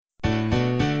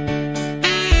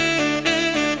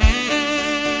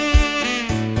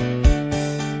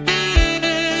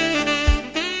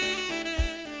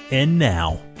And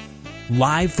now,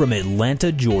 live from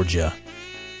Atlanta, Georgia,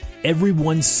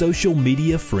 everyone's social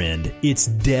media friend, it's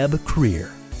Deb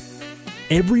Creer.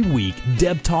 Every week,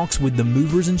 Deb talks with the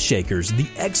movers and shakers, the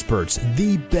experts,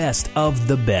 the best of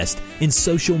the best in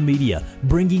social media,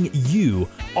 bringing you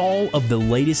all of the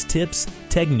latest tips,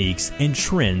 techniques, and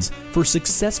trends for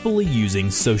successfully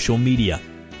using social media.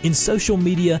 In social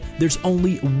media, there's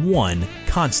only one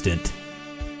constant: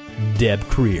 Deb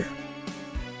Creer.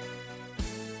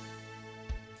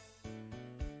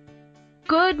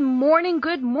 Good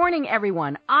morning,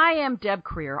 everyone. I am Deb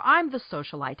Creer. I'm the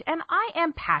socialite, and I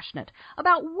am passionate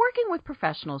about working with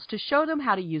professionals to show them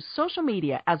how to use social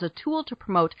media as a tool to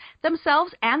promote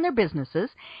themselves and their businesses.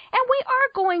 And we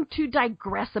are going to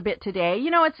digress a bit today.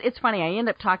 You know, it's funny. I end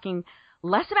up talking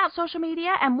less about social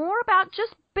media and more about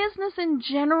just business in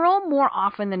general more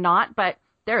often than not, but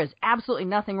there is absolutely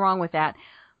nothing wrong with that.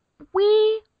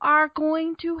 We are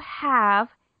going to have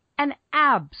an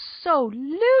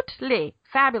absolutely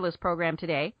fabulous program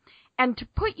today. And to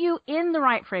put you in the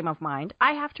right frame of mind,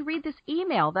 I have to read this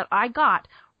email that I got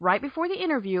right before the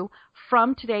interview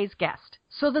from today's guest.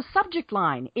 So the subject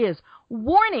line is,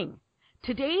 warning,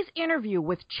 today's interview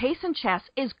with Chasen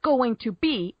is going to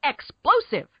be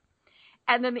explosive.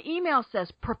 And then the email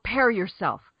says, prepare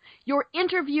yourself. Your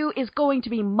interview is going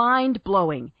to be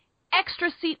mind-blowing.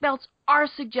 Extra seatbelts are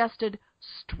suggested.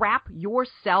 Strap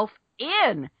yourself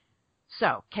in.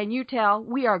 So, can you tell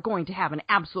we are going to have an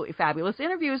absolutely fabulous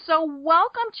interview? So,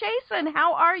 welcome, Chasen.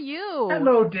 How are you?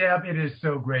 Hello, Deb. It is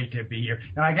so great to be here.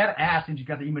 Now, I got to ask, since you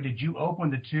got the email, did you open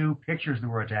the two pictures that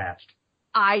were attached?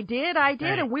 I did,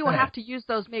 and we will have to use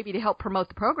those maybe to help promote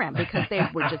the program because they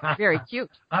were just very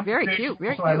cute. Very cute.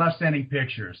 I love sending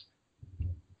pictures.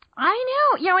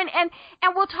 I know, and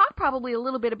we'll talk probably a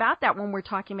little bit about that when we're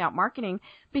talking about marketing,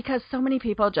 because so many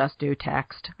people just do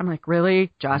text. I'm like,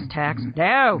 really? Just text?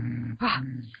 No.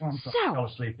 Fell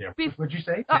asleep there. What'd you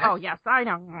say? Oh, yes, I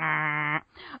know.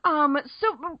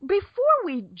 So before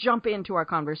we jump into our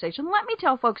conversation, let me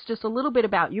tell folks just a little bit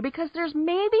about you, because there's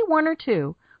maybe one or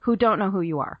two who don't know who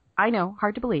you are. I know,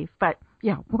 hard to believe, but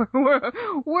yeah,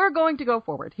 we're going to go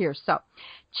forward here. So,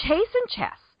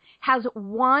 Chasen has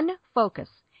one focus,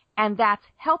 and that's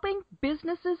helping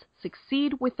businesses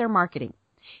succeed with their marketing.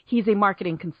 He's a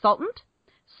marketing consultant,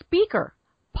 speaker,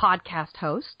 podcast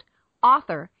host,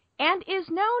 author, and is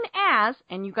known as,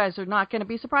 and you guys are not going to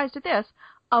be surprised at this,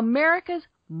 America's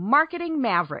Marketing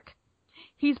Maverick.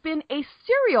 He's been a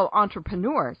serial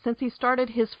entrepreneur since he started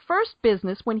his first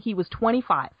business when he was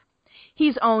 25.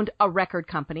 He's owned a record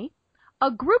company,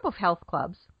 a group of health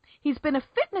clubs. He's been a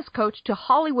fitness coach to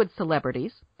Hollywood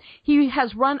celebrities. He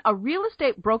has run a real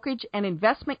estate brokerage and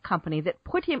investment company that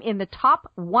put him in the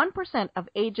top 1% of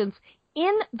agents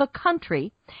in the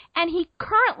country. And he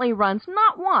currently runs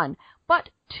not one, but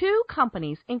two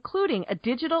companies, including a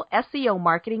digital SEO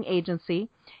marketing agency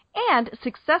and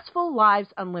Successful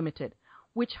Lives Unlimited,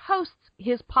 which hosts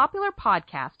his popular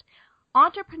podcast,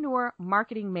 Entrepreneur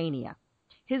Marketing Mania.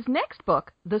 His next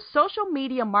book, The Social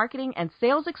Media Marketing and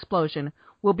Sales Explosion,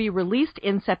 will be released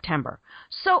in September.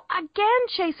 So again,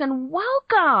 Chasen,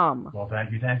 welcome. Well,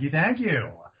 thank you.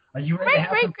 Are you ready to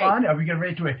have some fun? Are we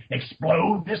ready to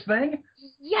explode this thing?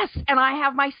 Yes, and I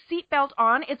have my seatbelt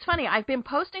on. It's funny, I've been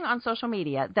posting on social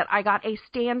media that I got a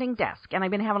standing desk, and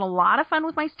I've been having a lot of fun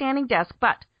with my standing desk,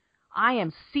 but I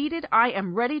am seated, I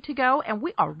am ready to go, and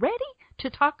we are ready to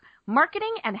talk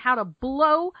marketing and how to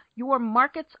blow your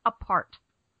markets apart.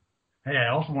 Hey, I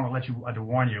also want to let you to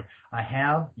warn you. I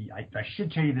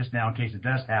should tell you this now in case it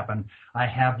does happen. I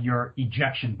have your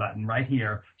ejection button right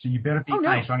here, so you better be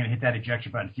nice. So I'm going to hit that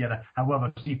ejection button. See how well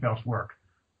the seatbelts work.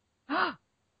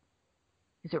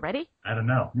 Is it ready? I don't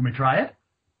know. You want me to try it?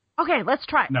 Okay, let's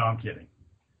try it. No, I'm kidding.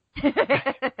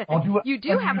 I'll do it. You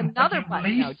do have another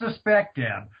button. Least suspect,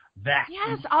 Deb.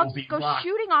 I'll just go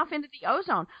shooting off into the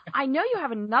ozone. I know you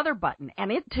have another button,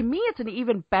 and to me, it's an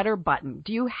even better button.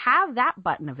 Do you have that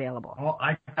button available? Oh,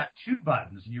 I got two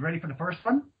buttons. You ready for the first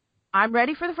one? I'm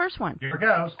ready for the first one. Here it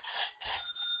goes.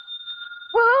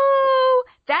 Woo!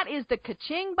 That is the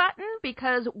ka-ching button,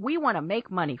 because we want to make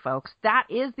money, folks. That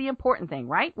is the important thing,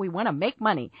 right? We want to make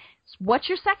money. What's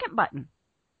your second button?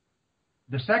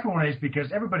 The second one is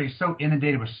because everybody's so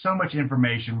inundated with so much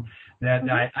information that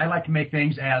I like to make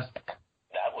things as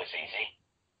that was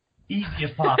easy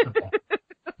as possible.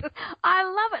 I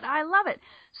love it.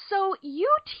 So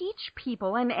you teach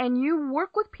people and you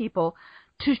work with people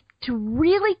to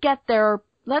really get their,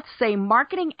 let's say,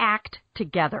 marketing act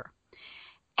together.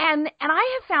 And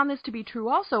I have found this to be true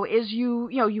also, is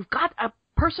you've got a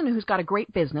person who's got a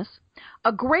great business,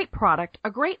 a great product, a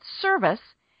great service,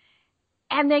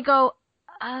 and they go,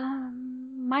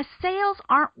 my sales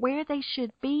aren't where they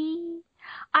should be.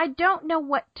 I don't know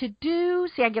what to do.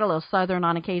 See, I get a little Southern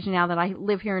on occasion now that I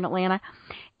live here in Atlanta.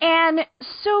 And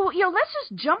so, let's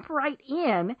just jump right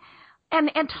in and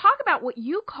talk about what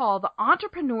you call the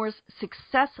entrepreneur's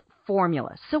success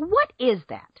formula. So what is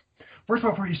that? First of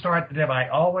all, before you start, Deb, I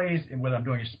always, whether I'm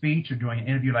doing a speech or doing an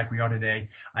interview like we are today,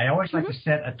 I always like to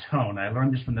set a tone. I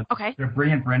learned this from the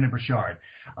brilliant Brendan Burchard.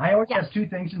 I always have two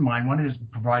things in mind. One is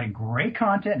providing great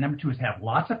content. Number two is have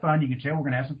lots of fun. You can say we're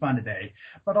going to have some fun today.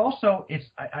 But also, it's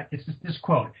this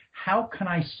quote, how can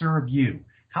I serve you?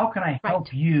 How can I help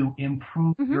you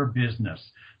improve your business?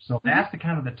 So that's the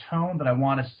kind of the tone that I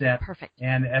want to set. Perfect.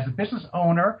 And as a business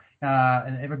owner,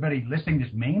 and everybody listening, this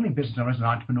mainly business owners and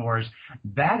entrepreneurs,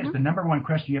 that is the number one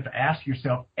question you have to ask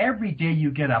yourself every day you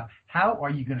get up. How are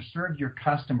you going to serve your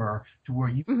customer to where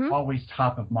you're always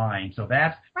top of mind? So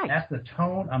that's the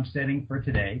tone I'm setting for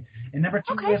today. And number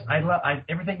two is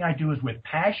everything I do is with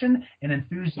passion and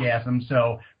enthusiasm.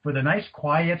 So for the nice,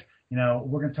 quiet,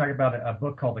 we're going to talk about a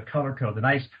book called The Color Code, the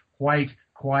nice,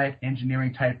 quiet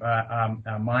engineering type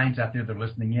minds out there that are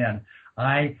listening in.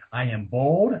 I am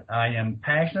bold, I am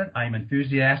passionate, I am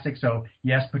enthusiastic, so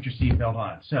yes, put your seatbelt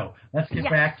on. So let's get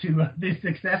back to the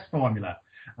success formula.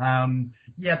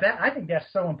 I think that's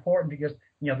so important because,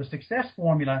 the success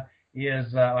formula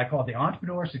is, I call it the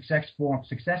entrepreneur success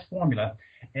formula.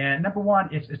 And number one,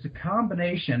 it's a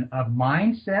combination of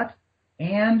mindset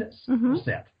and skill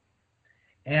set.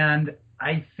 And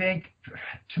I think,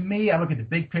 to me, I look at the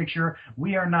big picture.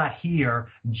 We are not here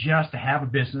just to have a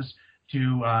business,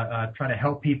 to try to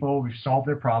help people solve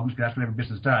their problems, because that's what every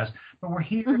business does. But we're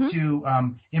here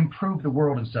to improve the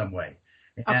world in some way.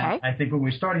 And I think when we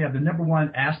started out, the number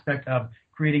one aspect of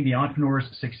creating the entrepreneur's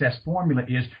success formula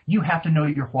is you have to know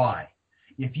your why.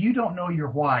 If you don't know your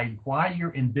why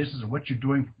you're in business or what you're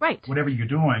doing, whatever you're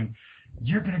doing,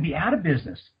 you're going to be out of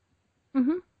business.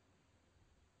 Mm-hmm.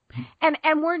 And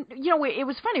we're, it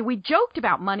was funny. We joked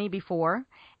about money before.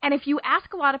 And if you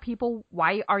ask a lot of people,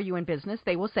 why are you in business?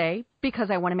 They will say,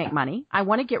 because I want to make money. I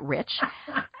want to get rich.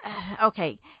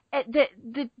 The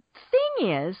thing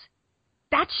is,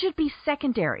 that should be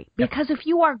secondary, because if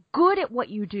you are good at what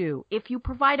you do, if you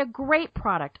provide a great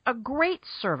product, a great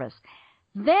service,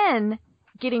 then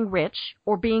getting rich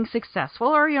or being successful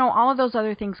or, all of those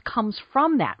other things comes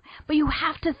from that. But you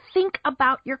have to think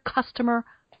about your customer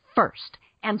first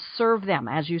and serve them,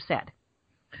 as you said.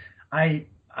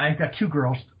 I've got two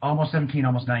girls, almost 17,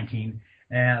 almost 19,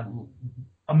 and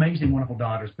amazing, wonderful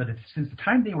daughters. But since the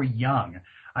time they were young,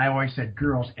 I always said,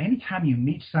 girls, anytime you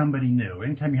meet somebody new,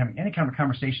 anytime you're having any kind of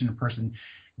conversation in person,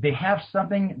 they have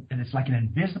something that's like an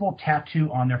invisible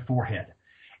tattoo on their forehead.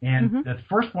 And the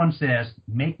first one says,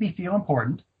 make me feel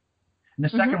important. And the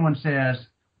second one says,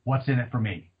 what's in it for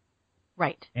me?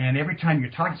 Right. And every time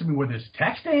you're talking to somebody, whether it's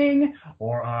texting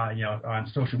or on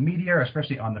social media, or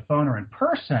especially on the phone or in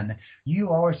person, you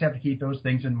always have to keep those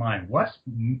things in mind.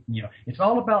 It's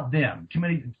all about them. Too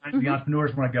many times the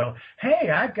entrepreneurs want to go,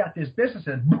 hey, I've got this business,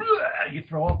 and you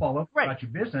throw up all over about your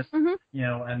business. And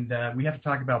we have to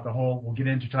talk about we'll get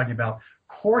into talking about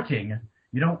courting.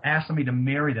 You don't ask somebody to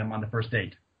marry them on the first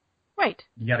date. Right.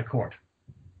 You got to court.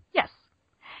 Yes.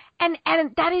 And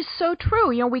that is so true.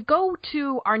 We go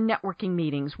to our networking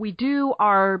meetings, we do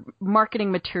our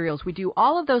marketing materials, we do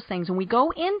all of those things, and we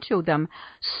go into them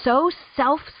so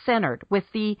self-centered with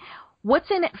the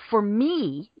what's in it for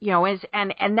me,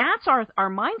 and that's our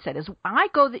mindset. Is we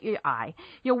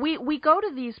go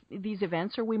to these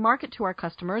events, or we market to our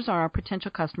customers or our potential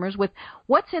customers with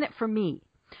what's in it for me.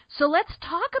 So let's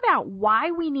talk about why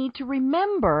we need to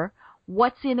remember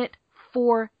what's in it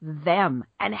for them,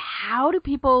 and how do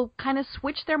people kind of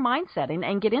switch their mindset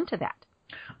and get into that?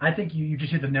 I think you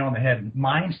just hit the nail on the head.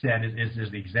 Mindset is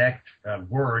the exact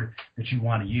word that you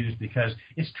want to use, because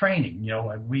it's training.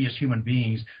 We as human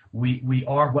beings, we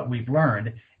are what we've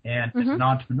learned. And as an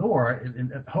entrepreneur,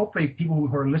 and hopefully people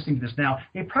who are listening to this now,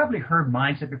 they probably heard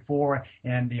mindset before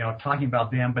and, talking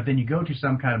about them, but then you go to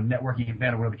some kind of networking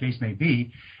event or whatever the case may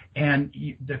be, and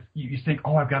you think,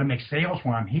 I've got to make sales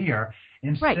while I'm here,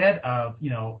 instead of,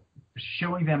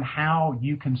 showing them how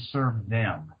you can serve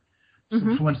them.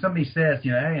 So when somebody says,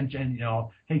 hey,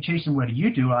 Chasen, what do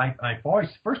you do? I always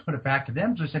first put it back to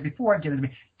them. As I said before, I get into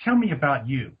me, tell me about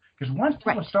you. Because once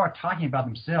people start talking about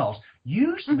themselves,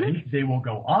 usually they will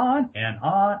go on and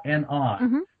on and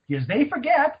on, because they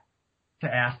forget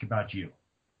to ask about you.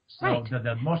 So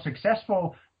the most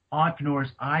successful entrepreneurs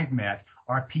I've met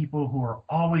are people who are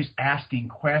always asking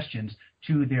questions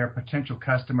to their potential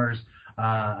customers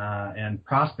and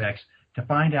prospects to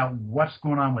find out what's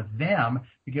going on with them.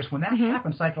 Because when that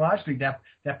happens psychologically, that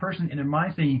person in their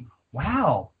mind saying,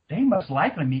 wow, they must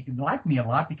like me a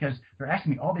lot because they're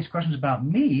asking me all these questions about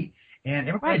me, and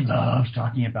everybody loves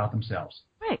talking about themselves.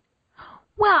 Right.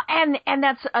 Well, and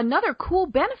that's another cool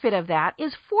benefit of that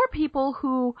is for people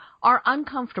who are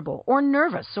uncomfortable or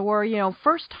nervous or,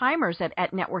 first timers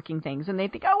at networking things, and they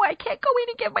think, oh, I can't go in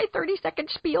and give my 30-second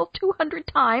spiel 200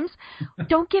 times.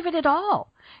 Don't give it at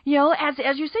all.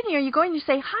 As you said, you're going to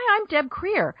say, hi, I'm Deb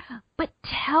Creer, but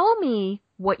tell me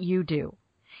what you do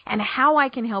and how I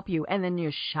can help you, and then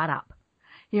you shut up.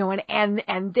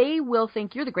 And they will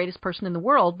think you're the greatest person in the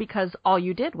world because all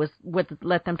you did was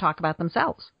let them talk about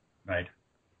themselves. Right.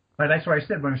 But that's what I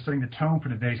said when I was setting the tone for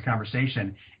today's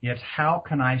conversation. It's how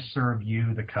can I serve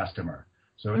you, the customer?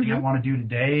 So everything I want to do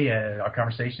today, our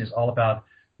conversation is all about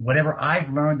whatever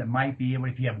I've learned that might be able,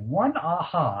 if you have one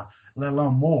aha, let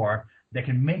alone more, that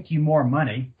can make you more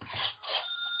money,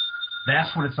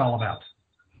 that's what it's all about.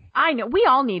 I know. We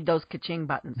all need those ka-ching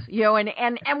buttons,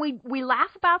 and we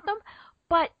laugh about them,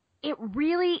 but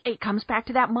it comes back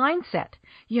to that mindset.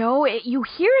 You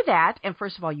hear that, and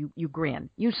first of all, you grin,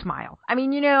 you smile. I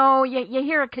mean, you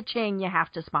hear a ka-ching, you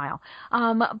have to smile.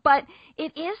 But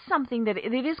it is something that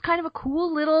it is kind of a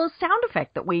cool little sound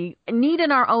effect that we need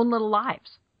in our own little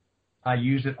lives. I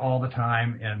use it all the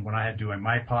time, and when I'm doing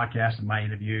my podcast and my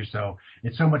interviews, so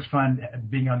it's so much fun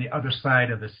being on the other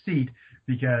side of the seat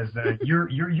because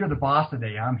you're the boss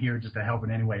today. I'm here just to help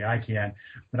in any way I can.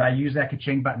 But I use that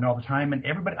ka-ching button all the time, and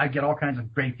I get all kinds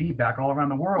of great feedback all around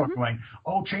the world going,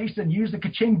 oh, Chasen, use the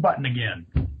ka-ching button again.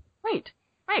 Right.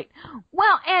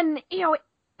 Well, and,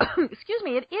 excuse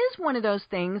me, it is one of those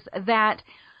things that,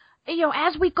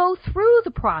 as we go through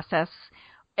the process,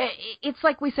 it's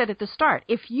like we said at the start.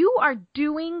 If you are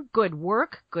doing good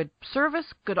work, good service,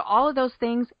 good all of those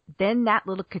things, then that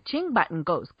little ka-ching button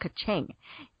goes ka-ching.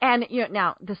 And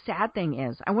now the sad thing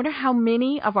is, I wonder how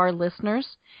many of our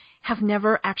listeners have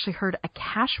never actually heard a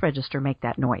cash register make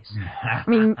that noise. I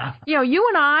mean, you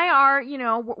and I are,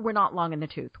 we're not long in the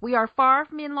tooth. We are far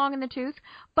from being long in the tooth,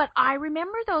 but I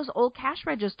remember those old cash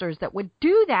registers that would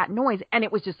do that noise, and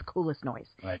it was just the coolest noise.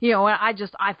 Right.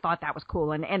 I thought that was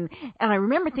cool, and I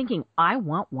remember thinking, I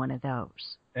want one of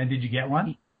those. And did you get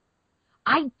one?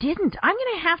 I didn't. I'm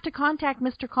going to have to contact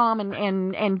Mr. Calm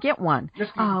and get one.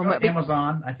 Just go to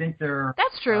Amazon. I think they're...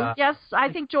 That's true. Yes,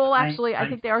 I think Joel actually, I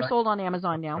think they are sold on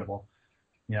Amazon now.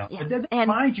 Yeah. But they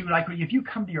mind you, like if you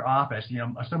come to your office,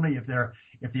 somebody,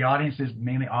 if the audience is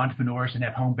mainly entrepreneurs and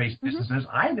have home-based businesses,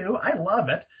 I do. I love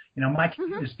it. My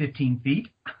commute is 15 feet.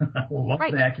 I love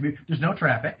that commute. There's no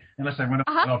traffic unless I run up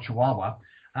to Chihuahua.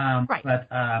 But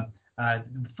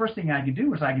the first thing I can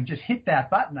do is I can just hit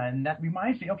that button, and that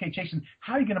reminds me, okay, Chasen,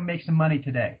 how are you going to make some money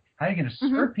today? How are you going to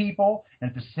serve people and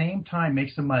at the same time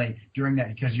make some money during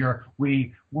that? Because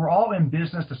we're all in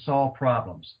business to solve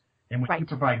problems. And when you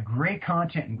provide great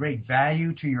content and great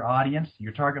value to your audience,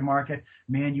 your target market,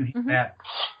 man, you hit that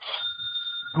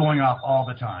going off all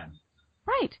the time.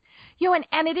 Right.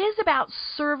 And it is about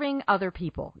serving other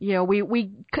people.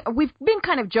 We've been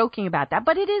kind of joking about that,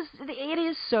 but it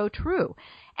is so true.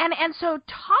 And so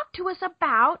talk to us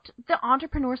about the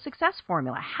entrepreneur success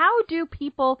formula. How do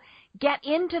people get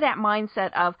into that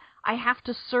mindset of I have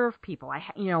to serve people? I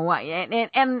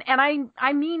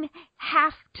mean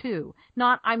have to,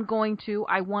 not I'm going to,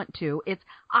 I want to. It's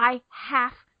I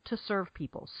have to serve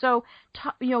people. So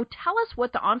tell us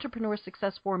what the entrepreneur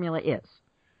success formula is.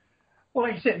 Well,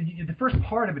 like I said, the first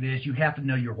part of it is you have to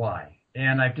know your why.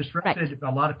 And I've disrupted a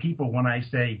lot of people when I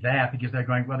say that because they're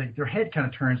going, well, their head kind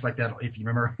of turns like that. If you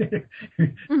remember,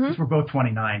 because we're both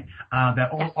 29, that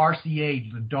old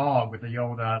RCA, the dog with the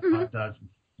old,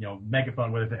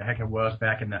 megaphone, whatever the heck it was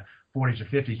back in the 40s or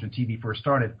 50s when TV first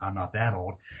started. I'm not that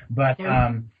old, but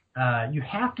you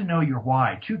have to know your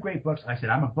why. 2 great books. I said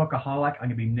I'm a bookaholic. I'm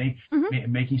going to be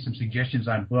making some suggestions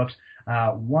on books.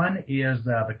 One is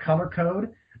The Color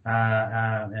Code.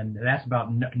 And that's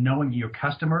about knowing your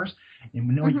customers, and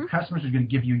knowing your customers is going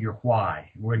to give you your why.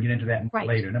 We're going to get into that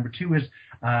later. Number 2 is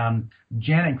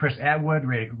Janet and Chris Atwood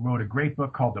wrote a great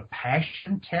book called The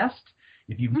Passion Test.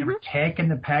 If you've never taken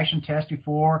the Passion Test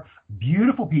before,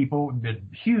 beautiful people, the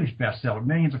huge bestseller,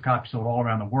 millions of copies sold all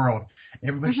around the world.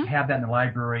 Everybody should have that in the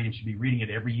library and should be reading it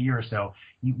every year or so.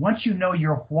 Once you know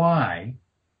your why,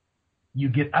 you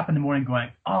get up in the morning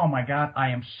going, oh, my God, I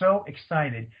am so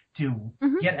excited to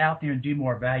get out there and do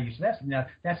more value. So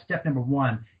that's step number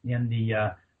 1 in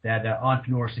that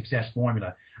entrepreneur success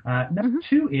formula. Number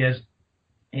 2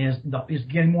 is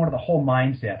getting more to the whole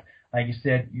mindset. Like you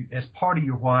said, as part of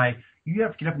your why, you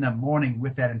have to get up in the morning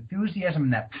with that enthusiasm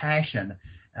and that passion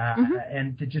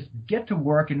and to just get to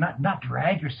work and not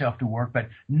drag yourself to work, but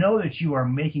know that you are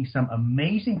making some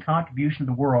amazing contribution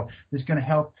to the world that's going to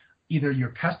help either your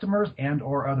customers and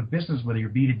or other business, whether you're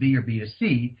B2B or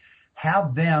B2C,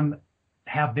 have them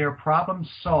have their problems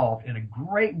solved in a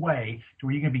great way to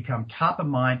where you can become top of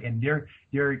mind, and they're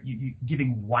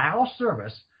giving wow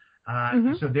service.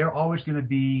 So they're always going to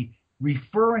be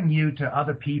referring you to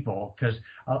other people, because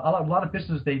a lot of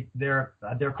businesses, they're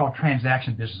called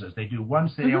transaction businesses. They do one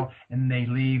sale and they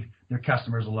leave their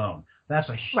customers alone. That's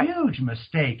a huge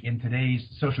mistake in today's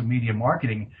social media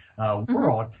marketing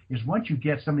world, is once you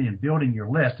get somebody and building your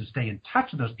list, to stay in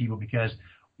touch with those people, because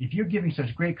if you're giving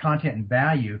such great content and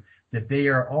value that they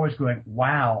are always going,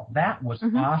 wow, that was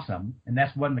awesome. And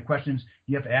that's one of the questions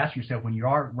you have to ask yourself when you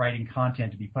are writing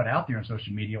content to be put out there on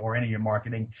social media or any of your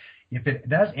marketing. If it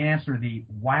does answer the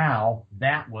wow,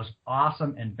 that was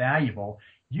awesome and valuable,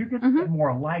 you're going to get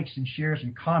more likes and shares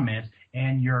and comments,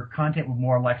 and your content will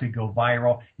more likely go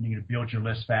viral, and you're going to build your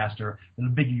list faster. The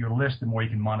bigger your list, the more you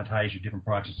can monetize your different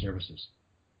products and services.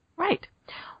 Right.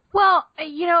 Well,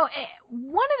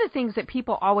 one of the things that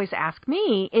people always ask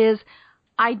me is,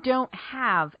 I don't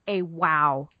have a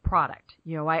wow product.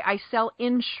 I sell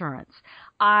insurance.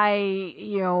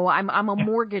 I'm a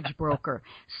mortgage broker.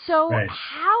 So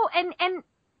how, and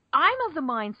I'm of the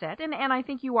mindset, and I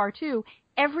think you are too,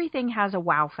 everything has a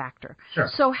wow factor. Sure.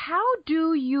 So how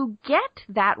do you get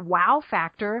that wow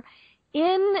factor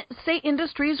in, say,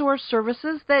 industries or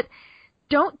services that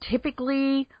don't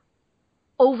typically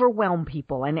overwhelm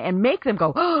people and make them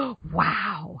go, oh,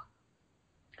 wow?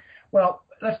 Well,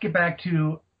 let's get back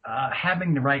to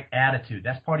having the right attitude.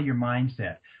 That's part of your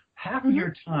mindset. Half of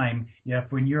your time,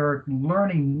 when you're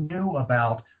learning new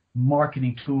about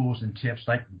marketing tools and tips,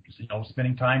 like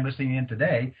spending time listening in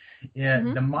today,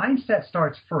 the mindset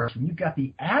starts first. When you've got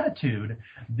the attitude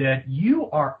that you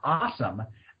are awesome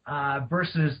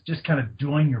versus just kind of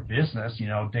doing your business,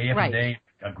 day after day,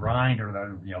 a grind, or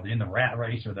in the rat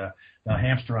race, or the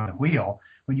hamster on the wheel.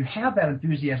 When you have that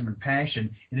enthusiasm and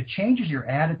passion, it changes your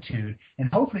attitude, and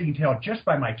hopefully you can tell just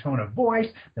by my tone of voice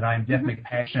that I'm definitely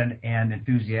passionate and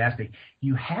enthusiastic.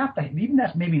 You have to, even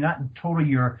that's maybe not totally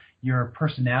your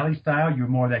personality style, you're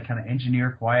more that kind of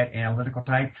engineer, quiet, analytical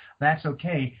type, that's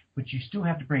okay, but you still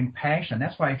have to bring passion.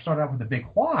 That's why I started off with a big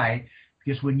why,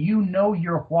 because when you know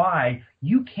your why,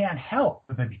 you can't help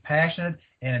but be passionate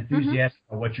and enthusiastic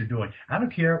about what you're doing. I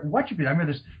don't care what you do. I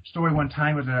remember this story one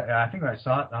time was I think I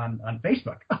saw it on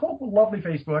Facebook. Oh, lovely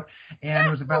Facebook. And it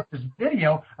was about this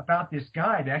video about this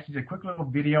guy. They actually did a quick little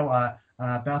video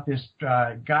about this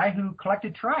guy who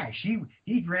collected trash.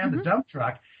 He ran the dump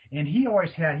truck, and he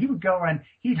would go and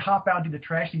he'd hop out, do the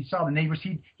trash, and he saw the neighbors.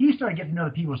 He started getting to know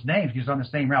the people's names because he was on the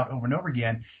same route over and over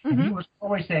again. And he was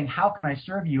always saying, how can I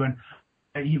serve you? And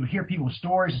he would hear people's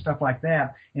stories and stuff like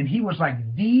that, and he was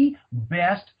like the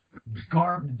best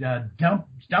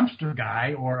dumpster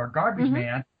guy or garbage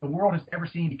man the world has ever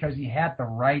seen, because he had the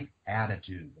right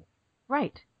attitude.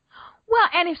 Right. Well,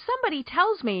 and if somebody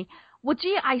tells me, well,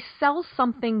 gee, I sell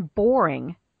something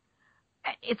boring,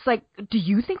 it's like, do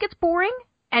you think it's boring?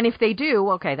 And if they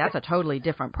do, okay, that's a totally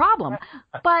different problem.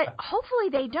 But hopefully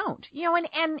they don't.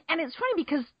 And it's funny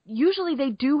because usually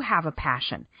they do have a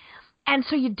passion. And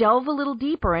so you delve a little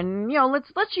deeper, and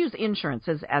let's use insurance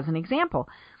as an example.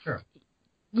 Sure.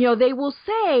 They will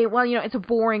say, well, it's a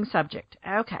boring subject.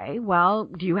 Okay, well,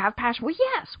 do you have passion? Well,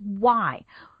 yes. Why?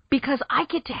 Because I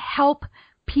get to help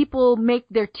people make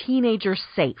their teenagers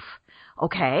safe.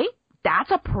 Okay, that's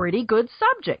a pretty good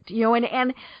subject,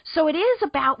 and so it is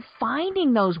about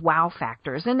finding those wow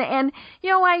factors, and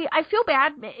I feel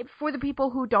bad for the people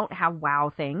who don't have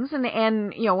wow things,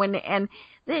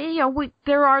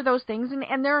 there are those things,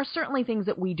 and there are certainly things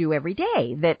that we do every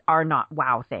day that are not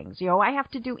wow things. I have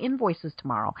to do invoices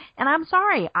tomorrow, and I'm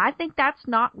sorry, I think that's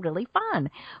not really fun,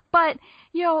 but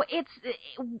it's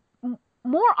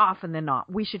more often than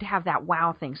not we should have that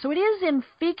wow thing. So it is in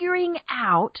figuring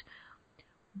out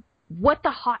what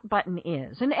the hot button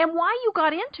is and why you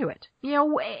got into it.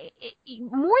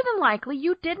 More than likely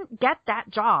you didn't get that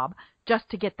job just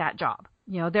to get that job.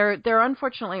 There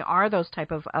unfortunately are those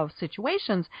type of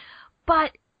situations,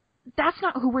 but that's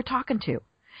not who we're talking to.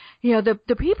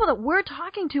 The people that we're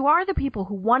talking to are the people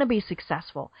who want to be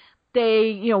successful.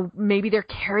 They, maybe they're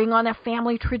carrying on a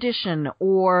family tradition,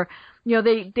 or,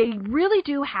 they really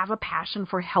do have a passion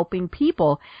for helping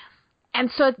people. And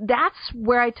so that's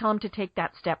where I tell them to take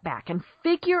that step back and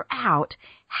figure out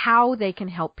how they can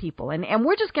help people. And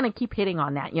we're just going to keep hitting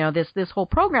on that, this whole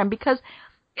program, because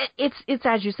it's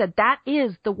as you said, that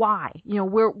is the why.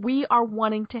 We are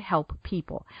wanting to help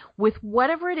people with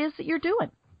whatever it is that you're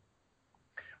doing.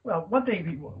 Well, one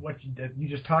thing what you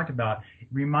just talked about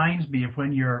reminds me of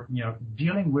when you're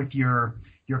dealing with your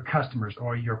your customers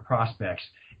or your prospects.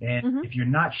 And if you're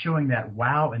not showing that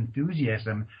wow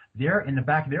enthusiasm, they're in the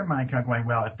back of their mind kind of going,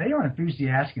 well, if they are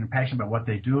enthusiastic and passionate about what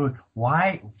they do,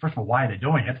 why, first of all, why are they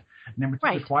doing it? Number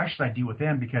two is, why should I deal with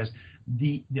them? Because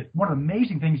one of the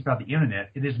amazing things about the internet,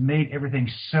 it has made everything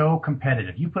so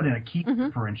competitive. You put in a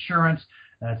keyword for insurance,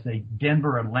 say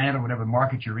Denver, Atlanta, whatever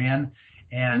market you're in,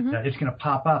 and it's going to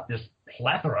pop up this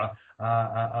plethora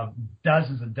of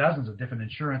dozens and dozens of different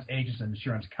insurance agents and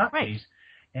insurance companies. Right.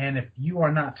 And if you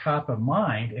are not top of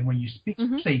mind, and when you speak,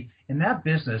 say in that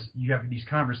business, you have these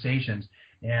conversations,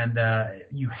 and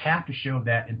you have to show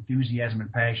that enthusiasm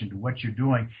and passion to what you're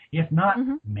doing. If not,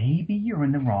 maybe you're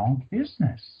in the wrong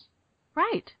business.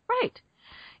 Right, right.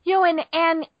 You know,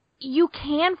 and you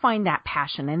can find that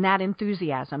passion and that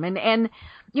enthusiasm, and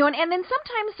you know, and then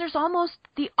sometimes there's almost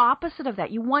the opposite of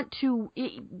that. You want to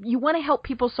help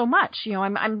people so much. You know,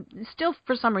 I'm still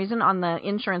for some reason on the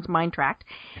insurance mind tract,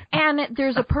 and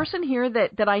there's a person here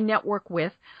that I network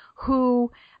with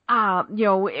who, you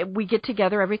know, we get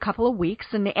together every couple of weeks,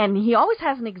 and he always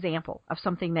has an example of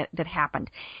something that happened.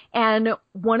 And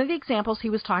one of the examples he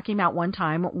was talking about one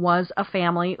time was a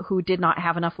family who did not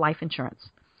have enough life insurance,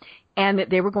 and that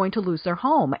they were going to lose their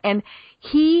home. And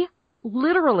he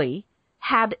literally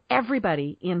had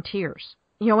everybody in tears,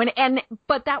 you know,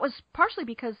 but that was partially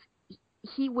because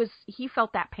he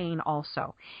felt that pain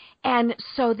also. And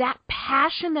so that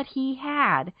passion that he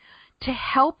had to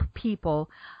help people,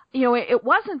 you know, it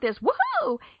wasn't this,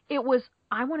 woohoo! It was,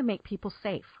 I want to make people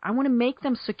safe. I want to make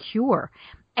them secure.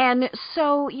 And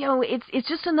so, you know, it's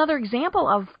just another example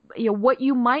of, you know, what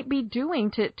you might be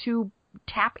doing to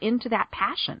tap into that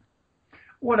passion.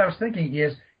 What I was thinking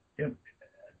is,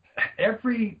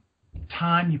 every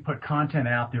time you put content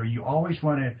out there, you always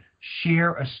want to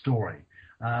share a story.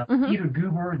 Peter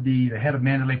Guber, the head of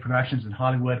Mandalay Productions in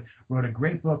Hollywood, wrote a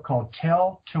great book called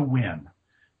Tell to Win.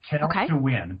 Tell to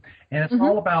Win. And it's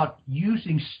all about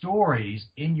using stories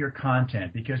in your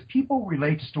content, because people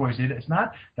relate to stories. It's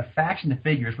not the facts and the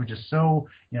figures, which is so,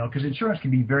 you know, because insurance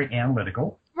can be very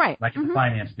analytical. Right. Like in the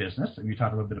finance business that we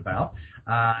talked a little bit about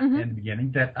in the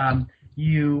beginning, that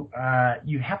you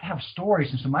have to have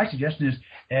stories. And so my suggestion is,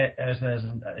 as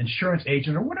an insurance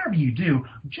agent or whatever you do,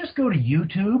 just go to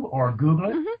YouTube or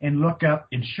Google it and look up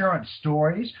insurance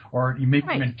stories, or you maybe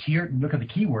even look at the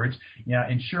keywords, you know,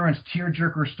 insurance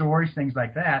tearjerker stories, things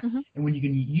like that. And when you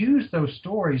can use those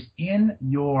stories in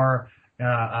your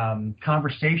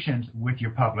conversations with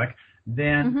your public,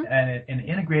 then and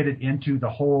integrate it into the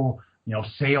whole, you know,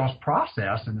 sales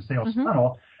process and the sales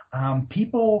funnel,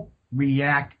 people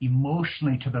react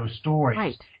emotionally to those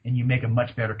stories, and you make a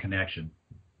much better connection.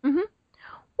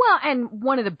 Well, and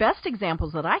one of the best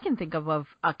examples that I can think of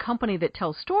a company that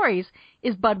tells stories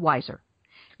is Budweiser.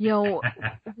 You know,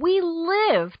 we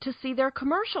live to see their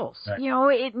commercials. You know,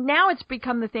 now it's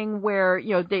become the thing where,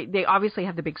 you know, they obviously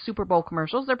have the big Super Bowl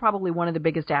commercials. They're probably one of the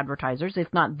biggest advertisers,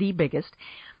 if not the biggest.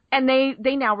 And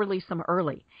they now release them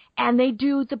early. And they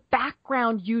do the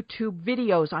background YouTube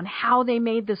videos on how they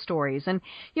made the stories. And,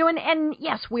 you know, and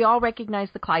yes, we all recognize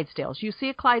the Clydesdales. You see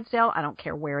a Clydesdale, I don't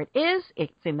care where it is,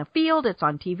 it's in the field, it's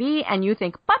on TV, and you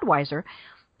think Budweiser.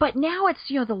 But now it's,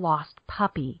 you know, the lost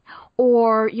puppy,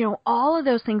 or, you know, all of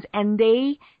those things, and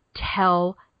they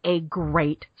tell a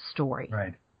great story.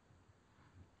 Right.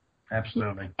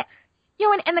 Absolutely. You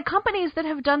know, and the companies that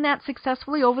have done that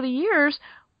successfully over the years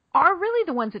are really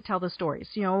the ones that tell the stories.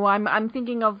 You know, I'm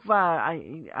thinking of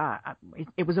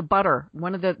it was a butter.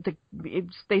 One of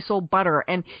they sold butter,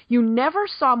 and you never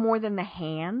saw more than the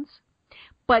hands.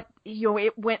 But, you know,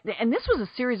 it went, and this was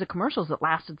a series of commercials that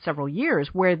lasted several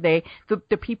years, where the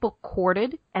people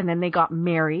courted, and then they got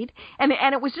married, and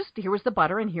it was just, here was the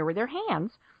butter, and here were their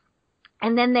hands,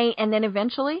 and then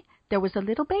eventually there was a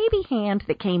little baby hand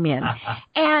that came in,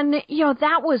 and, you know,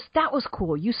 that was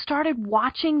cool. You started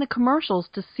watching the commercials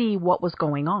to see what was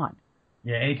going on.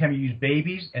 Yeah, anytime you use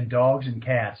babies and dogs and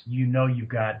cats, you know you've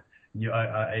got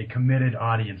a committed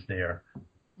audience there.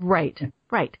 Right,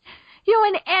 right. You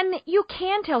know, and you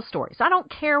can tell stories. I don't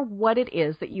care what it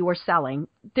is that you are selling.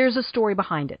 There's a story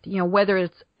behind it. You know, whether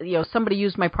it's, you know, somebody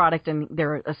used my product and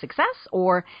they're a success,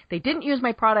 or they didn't use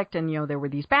my product and, you know, there were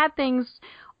these bad things.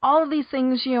 All of these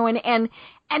things, you know, and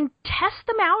test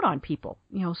them out on people.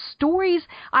 You know, stories.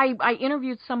 I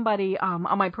interviewed somebody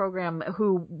on my program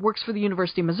who works for the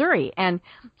University of Missouri, and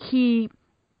he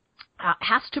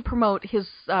has to promote his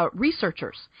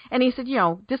researchers. And he said, you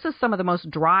know, this is some of the most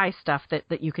dry stuff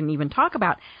that you can even talk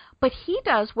about. But he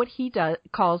does what he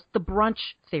calls the brunch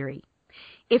theory.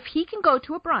 If he can go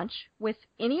to a brunch with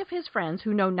any of his friends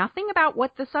who know nothing about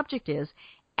what the subject is,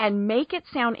 and make it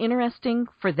sound interesting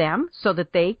for them so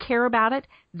that they care about it,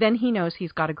 then he knows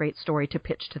he's got a great story to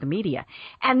pitch to the media.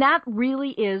 And that really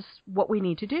is what we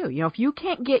need to do. If you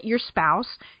can't get your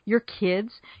spouse, your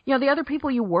kids, the other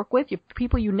people you work with, your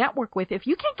people you network with, if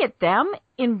you can't get them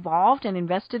involved and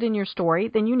invested in your story,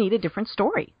 then you need a different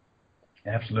story.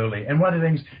 Absolutely. And one of the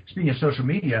things, speaking of social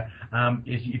media,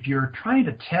 is if you're trying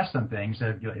to test some things,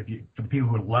 for the people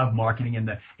who love marketing and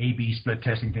the A/B split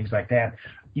testing, things like that,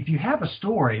 if you have a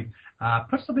story,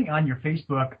 put something on your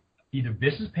Facebook, either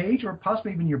business page or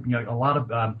possibly even a lot of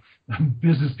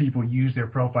business people use their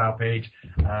profile page,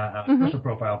 personal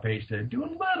profile page, to do a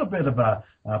little bit of a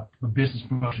business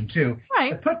promotion too.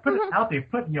 Right. But put it out there.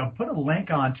 Put a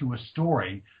link onto a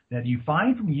story that you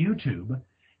find from YouTube.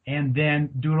 And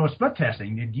then do a little split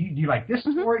testing. Do you like this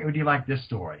story or do you like this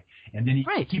story? And then you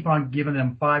keep on giving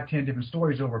them 5, 10 different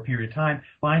stories over a period of time.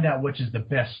 Find out which is the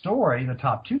best story, the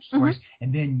top 2 stories,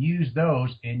 and then use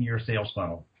those in your sales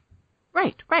funnel.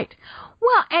 Right.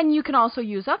 Well, and you can also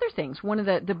use other things. One of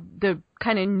the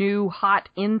kind of new hot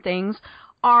in things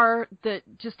are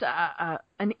just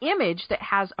an image that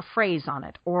has a phrase on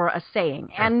it or a saying.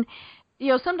 Sure. And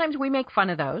sometimes we make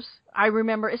fun of those. I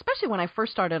remember, especially when I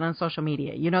first started on social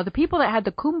media, the people that had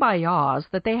the kumbayas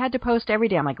that they had to post every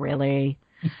day. I'm like, really?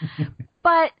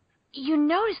 But you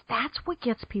notice that's what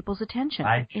gets people's attention.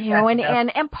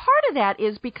 And part of that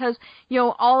is because,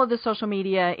 all of the social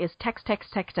media is text.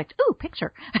 Ooh,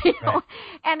 picture. Right.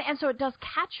 And so it does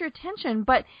catch your attention,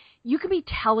 but you can be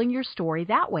telling your story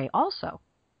that way also.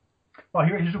 Well,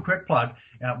 here's a quick plug.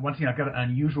 Once again, I've got an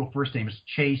unusual first name. It's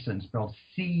Chasen, spelled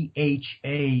Chasen,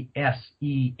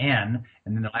 and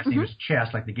then the last name is chess,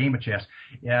 like the game of chess.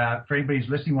 For anybody who's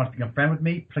listening, wants to become a friend with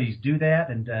me, please do that,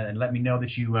 and let me know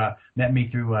that you met me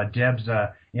through Deb's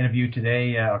interview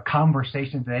today, or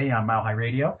conversation today on Mile High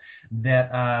Radio.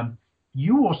 That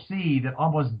you will see that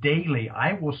almost daily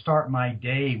I will start my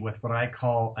day with what I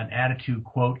call an attitude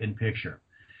quote and picture.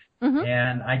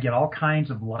 And I get all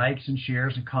kinds of likes and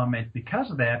shares and comments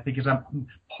because of that, because I'm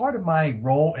part of my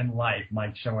role in life,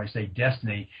 my, shall I say,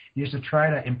 destiny, is to try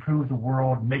to improve the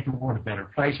world, make the world a better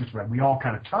place, which we all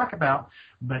kind of talk about.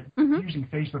 But using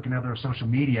Facebook and other social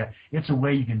media, it's a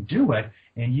way you can do it,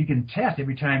 and you can test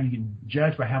every time. You can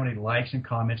judge by how many likes and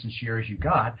comments and shares you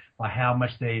got, by how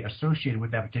much they associated with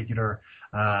that particular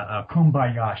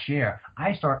kumbaya share.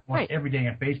 I start almost every day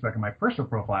on Facebook in my personal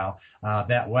profile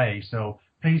that way. So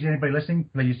please, anybody listening,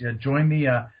 please join me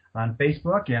on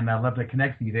Facebook, and I'd love to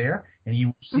connect with you there. And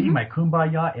you see my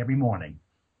kumbaya every morning.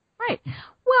 Right.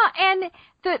 Well, and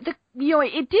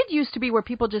it did used to be where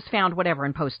people just found whatever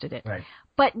and posted it. Right.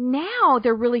 But now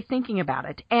they're really thinking about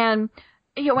it, and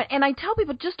and I tell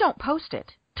people, just don't post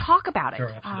it. Talk about it.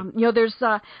 Sure, there's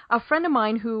a friend of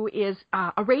mine who is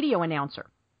a radio announcer.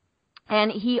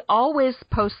 And he always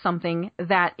posts something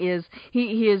that is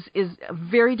he is a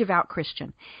very devout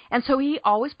Christian, and so he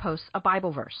always posts a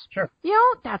Bible verse. Sure.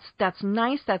 That's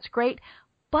nice, that's great,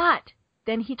 but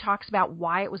then he talks about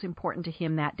why it was important to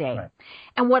him that day. Right.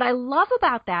 And what I love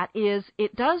about that is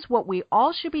it does what we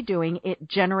all should be doing. It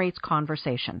generates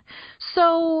conversation.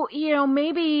 So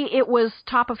maybe it was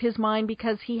top of his mind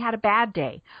because he had a bad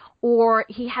day, or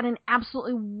he had an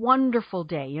absolutely wonderful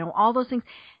day. All those things.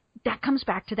 That comes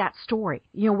back to that story.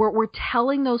 We're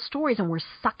telling those stories, and we're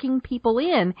sucking people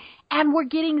in, and we're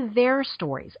getting their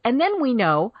stories. And then we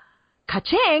know,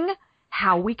 ka-ching,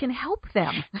 how we can help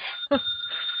them. Yay!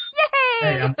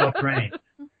 Hey, I'm so trained.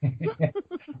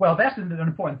 Well, that's an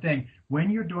important thing. When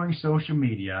you're doing social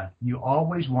media, you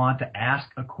always want to ask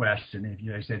a question.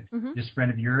 If I said, this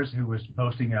friend of yours who was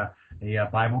posting a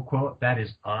Bible quote, that is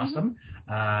awesome.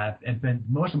 And then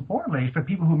most importantly, for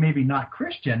people who may be not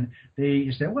Christian,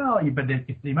 they say, well, but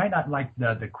they might not like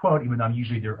the quote, even though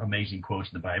usually they're amazing quotes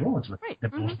in the Bible. It's the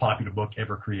most popular book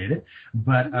ever created.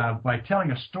 But by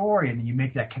telling a story, and you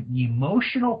make that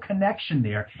emotional connection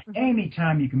there,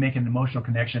 anytime you can make an emotional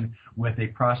connection with a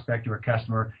prospect or a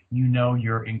customer,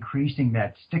 you're increasing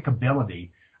that stickability,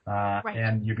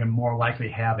 and you're going to more likely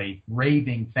have a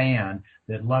raving fan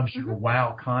that loves your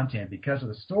wow content because of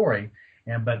the story.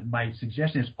 But my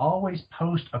suggestion is always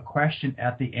post a question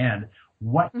at the end.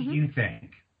 What do you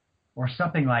think? Or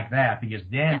something like that, because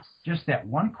then just that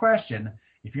one question,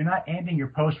 if you're not ending your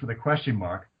post with a question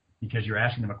mark because you're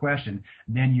asking them a question,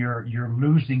 then you're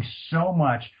losing so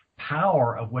much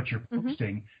power of what you're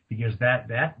posting, because that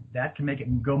can make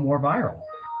it go more viral.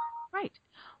 Right.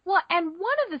 Well, and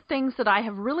one of the things that I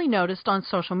have really noticed on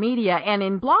social media and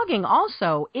in blogging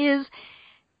also is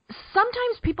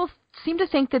sometimes people seem to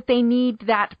think that they need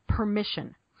that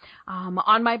permission.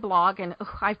 On my blog, and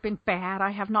I've been bad.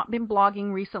 I have not been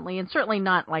blogging recently, and certainly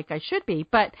not like I should be,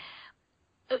 but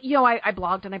I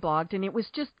blogged and I blogged, and it was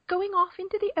just going off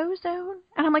into the ozone.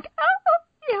 And I'm like,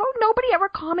 oh, nobody ever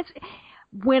comments.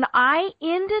 When I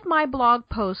ended my blog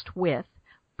post with,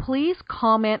 please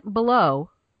comment below,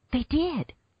 they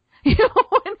did. And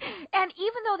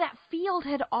even though that field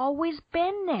had always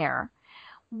been there,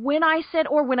 when I said,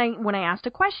 or when I asked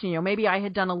a question, maybe I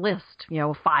had done a list,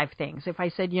 of 5 things. If I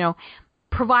said,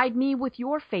 provide me with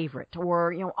your favorite,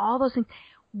 or, all those things,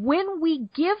 when we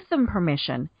give them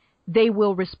permission, they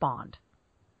will respond.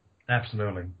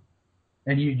 Absolutely.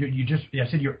 And you just, I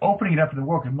said you're opening it up to the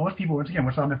world. And most people, once again,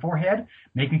 what's on their forehead,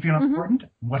 make me feel important.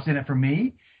 What's in it for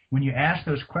me? When you ask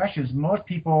those questions, most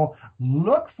people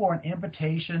look for an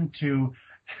invitation to,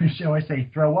 shall I say,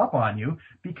 throw up on you,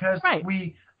 because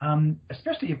we,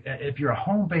 especially if you're a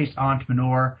home-based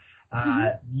entrepreneur,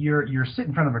 you're sitting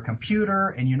in front of a computer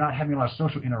and you're not having a lot of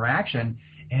social interaction.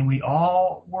 And we're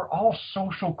all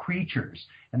social creatures.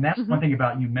 And that's one thing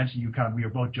about, you mentioned, we were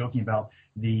both joking about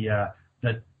the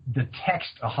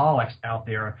textaholics out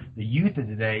there, the youth of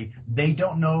today. They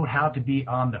don't know how to be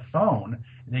on the phone.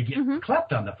 They get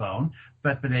clept on the phone,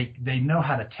 but they know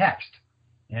how to text,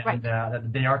 and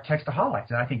they are textaholics.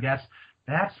 And I think that's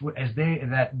what,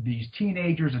 these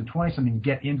teenagers and 20-something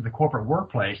get into the corporate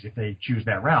workplace, if they choose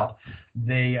that route,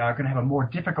 they are going to have a more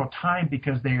difficult time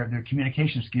because their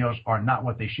communication skills are not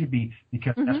what they should be,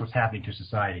 because that's what's happening to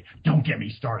society. Don't get me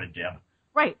started, Deb.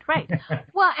 Right.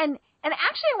 Well, and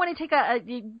actually, I want to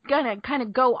gonna kind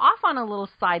of go off on a little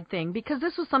side thing, because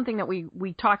this was something that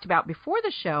we talked about before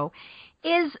the show,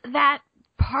 is that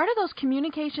part of those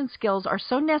communication skills are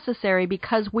so necessary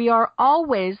because we are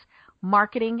always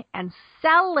marketing and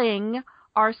selling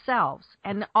ourselves.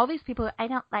 And all these people, I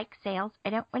don't like sales.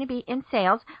 I don't want to be in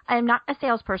sales. I am not a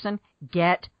salesperson.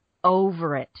 Get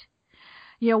over it.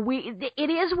 It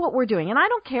is what we're doing. And I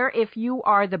don't care if you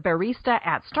are the barista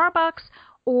at Starbucks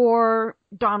or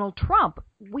Donald Trump.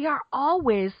 We are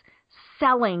always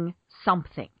selling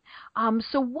something.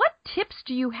 So what tips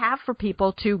do you have for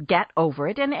people to get over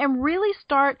it and really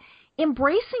start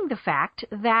embracing the fact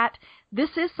that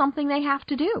this is something they have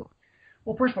to do?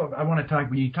 Well, first of all, I want to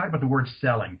talk, when you talk about the word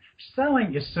selling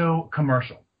is so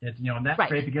commercial. It's, and that's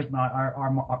great, because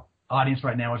our audience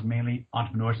right now is mainly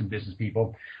entrepreneurs and business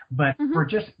people. But for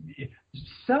just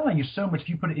selling is so much, if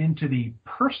you put it into the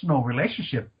personal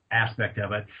relationship aspect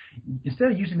of it,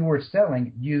 instead of using the word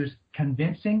selling, use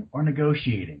convincing or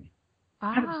negotiating.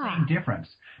 Kind of the same difference,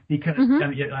 because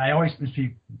I always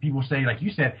see people say, like you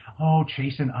said, oh,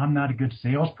 Chasen, I'm not a good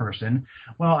salesperson.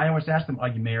 Well, I always ask them, are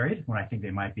you married? When I think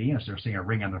they might be, and they're seeing a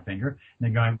ring on their finger, and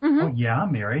they're going, oh, yeah,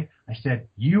 I'm married. I said,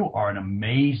 you are an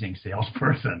amazing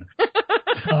salesperson.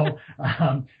 So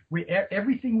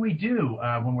everything we do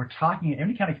when we're talking,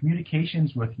 any kind of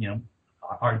communications with,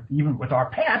 even with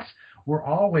our pets, we're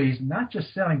always not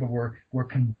just selling, but we're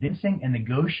convincing and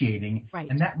negotiating,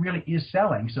 and that really is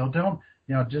selling. So don't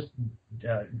just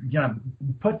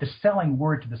put the selling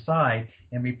word to the side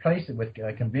and replace it with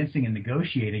convincing and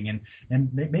negotiating,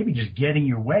 and maybe just getting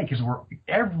your way, because we're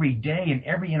every day and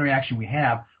every interaction we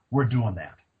have, we're doing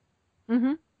that.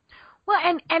 Well,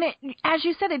 and it, as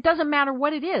you said, it doesn't matter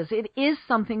what it is. It is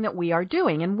something that we are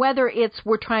doing, and whether it's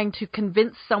we're trying to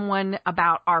convince someone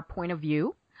about our point of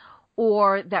view,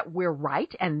 or that we're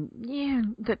right and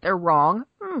that they're wrong,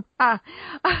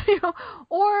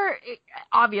 or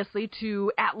obviously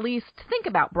to at least think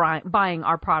about buying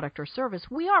our product or service,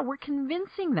 we're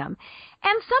convincing them.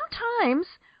 And sometimes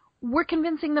we're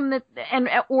convincing them that,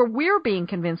 or we're being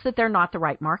convinced that they're not the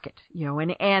right market,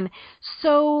 and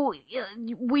so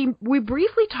we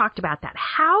briefly talked about that.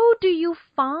 How do you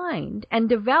find and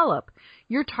develop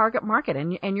your target market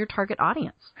and your target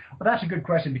audience? Well, that's a good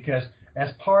question, because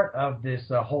as part of this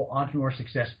whole entrepreneur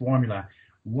success formula,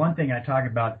 one thing I talk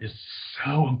about is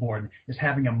so important is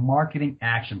having a marketing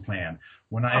action plan.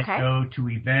 When I go to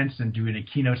events and do any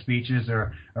keynote speeches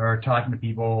or talking to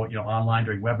people, online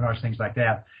during webinars, things like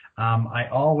that, I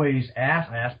always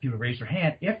ask people to raise their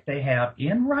hand if they have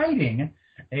in writing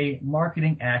a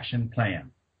marketing action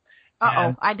plan.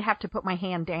 I'd have to put my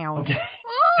hand down.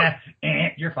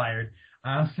 Okay. You're fired.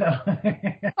 That's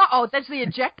the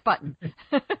eject button.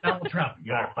 Donald Trump,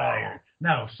 you're fired.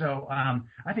 No, so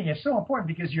I think it's so important,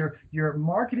 because your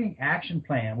marketing action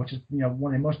plan, which is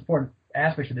one of the most important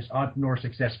aspects of this entrepreneur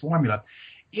success formula,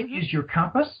 it is your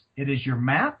compass, it is your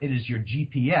map, it is your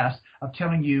GPS of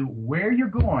telling you where you're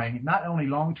going, not only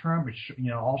long term, but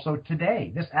also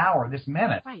today, this hour, this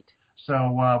minute. Right.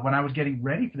 So when I was getting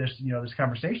ready for this, this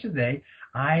conversation today,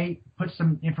 I put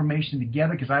some information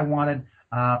together because I wanted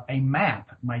a map,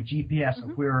 my GPS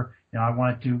of where I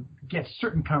wanted to get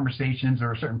certain conversations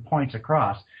or certain points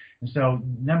across. And so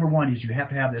number one is you have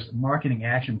to have this marketing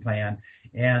action plan,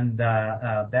 and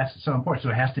that's so important. So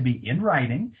it has to be in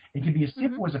writing. It can be as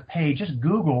simple as a page. Just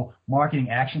Google marketing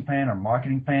action plan or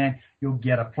marketing plan. You'll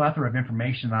get a plethora of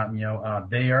information on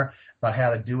there about how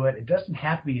to do it. It doesn't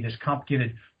have to be this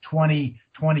complicated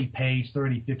 20-page,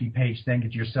 30, 50-page thing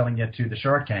that you're selling it to the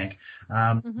Shark Tank.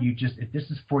 You just, if this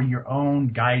is for your own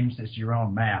guidance, it's your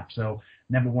own map. So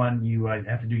number one, you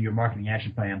have to do your marketing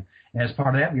action plan. And as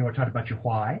part of that, we already talked about your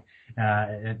why.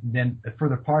 And then the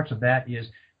further parts of that is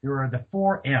there are the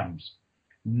 4 M's.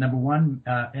 Number one,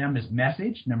 M is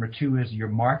message. Number 2 is your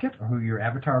market, or who your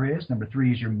avatar is. Number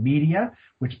 3 is your media,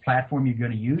 which platform you're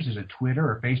going to use. Is it Twitter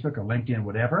or Facebook or LinkedIn,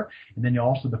 whatever. And then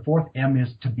also the 4th M is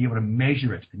to be able to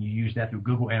measure it. And you use that through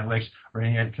Google Analytics or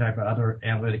any other type of other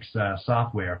analytics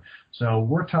software. So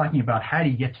we're talking about how do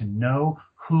you get to know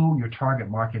who your target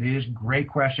market is. Great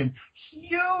question.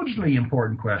 Hugely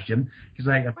important question,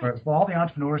 because for all the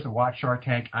entrepreneurs that watch Shark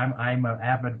Tank, I'm an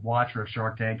avid watcher of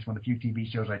Shark Tank. It's one of the few TV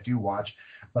shows I do watch,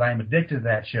 but I'm addicted to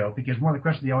that show because one of the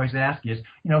questions they always ask is,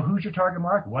 who's your target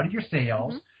market? What are your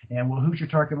sales? And who's your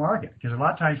target market? Because a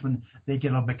lot of times when they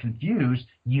get a little bit confused,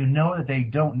 that they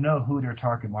don't know who their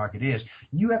target market is.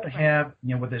 You have to have,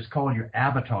 what is called your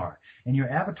avatar. And your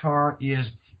avatar is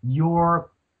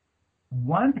your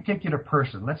one particular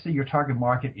person. Let's say your target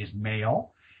market is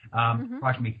male,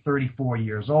 approximately 34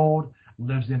 years old,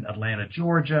 lives in Atlanta,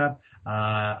 Georgia,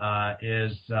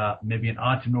 is maybe an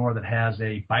entrepreneur that has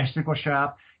a bicycle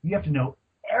shop. You have to know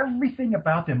everything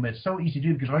about them. It's so easy to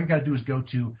do because all you got to do is go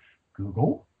to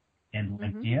Google and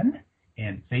LinkedIn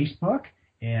and Facebook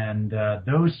and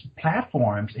those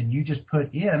platforms, and you just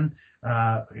put in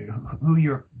who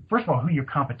your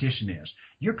competition is.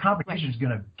 Your competition is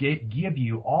going to give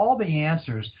you all the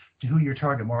answers to who your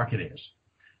target market is.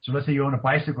 So let's say you own a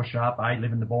bicycle shop. I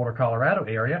live in the Boulder, Colorado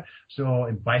area. So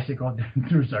in bicycle,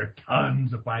 there's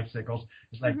tons of bicycles.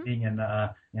 It's like being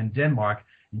in Denmark,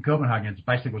 in Copenhagen. There's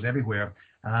bicycles everywhere.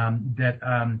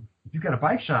 If you've got a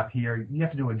bike shop here, you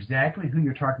have to know exactly who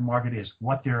your target market is,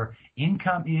 what their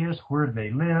income is, where do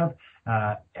they live,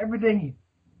 everything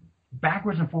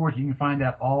backwards and forwards. You can find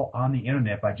that all on the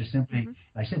internet by just simply,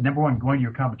 like I said, number one, going to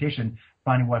your competition,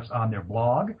 finding what's on their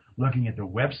blog, looking at their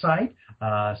website,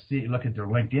 look at their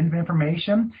LinkedIn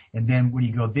information, and then when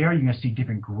you go there, you're going to see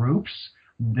different groups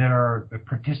that are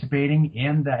participating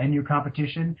in your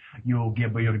competition. You'll be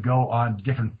able to go on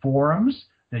different forums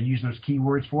that use those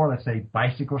keywords for. Let's say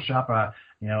bicycle shop,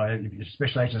 if you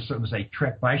specialize in certain, say,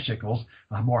 Trek bicycles,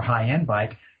 a more high-end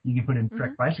bike, you can put in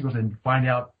Trek bicycles and find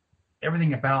out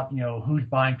everything about, who's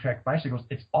buying Trek bicycles.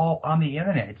 It's all on the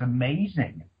internet. It's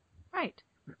amazing. Right.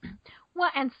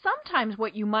 Well, and sometimes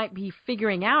what you might be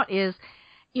figuring out is,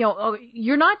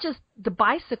 you're not just the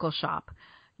bicycle shop.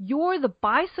 You're the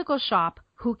bicycle shop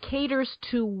who caters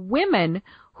to women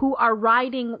who are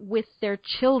riding with their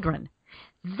children.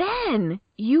 Then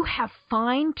you have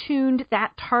fine-tuned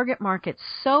that target market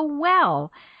so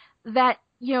well that,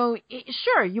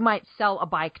 sure, you might sell a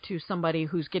bike to somebody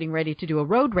who's getting ready to do a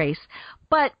road race,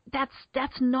 but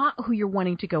that's not who you're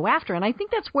wanting to go after. And I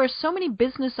think that's where so many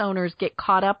business owners get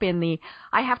caught up in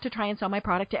I have to try and sell my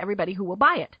product to everybody who will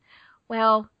buy it.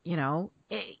 Well,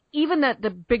 even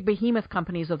the big behemoth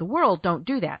companies of the world don't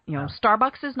do that.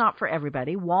 Starbucks is not for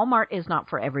everybody. Walmart is not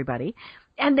for everybody.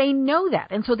 And they know that.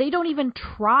 And so they don't even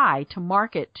try to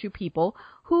market to people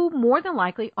who more than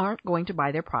likely aren't going to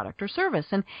buy their product or service.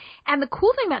 And the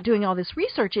cool thing about doing all this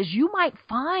research is you might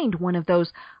find one of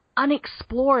those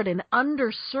unexplored and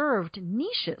underserved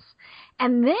niches.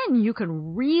 And then you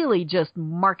can really just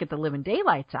market the living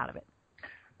daylights out of it.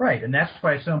 Right, and that's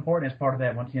why it's so important as part of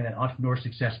that, once again, that entrepreneur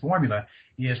success formula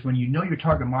is when you know your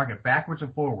target market backwards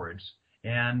and forwards,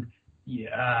 and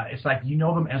it's like you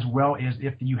know them as well as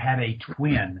if you had a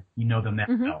twin, you know them that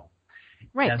well.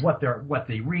 Right. And what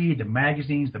they read, the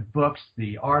magazines, the books,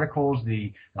 the articles,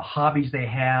 the hobbies they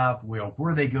have,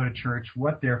 where they go to church,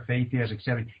 what their faith is,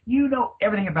 etc. You know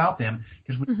everything about them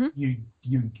because when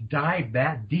you dive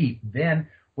that deep, then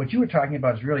what you were talking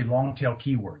about is really long-tail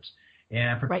keywords.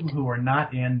 And for people who are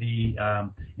not in the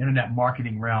internet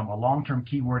marketing realm, a long-term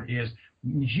keyword is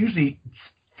usually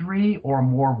 3 or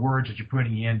more words that you're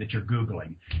putting in that you're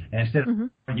Googling. And instead of,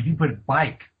 if you put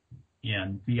bike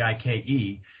in,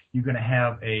 B-I-K-E, you're going to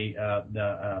have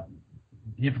the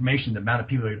information, the amount of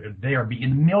people there be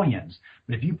in millions.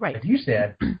 But if you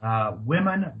said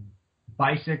women,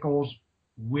 bicycles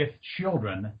with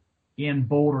children in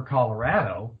Boulder,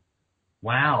 Colorado,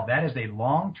 wow, that is a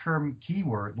long-term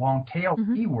keyword, long-tail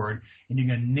keyword, and you're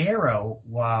going to narrow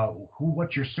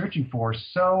what you're searching for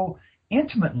so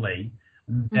intimately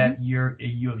that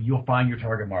you'll find your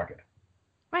target market.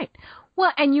 Right.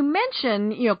 Well, and you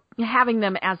mentioned, having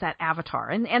them as that avatar.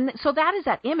 And so that is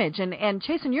that image. And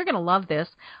Chasen, you're going to love this.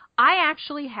 I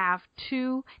actually have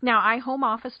two. Now, I home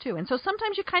office too. And so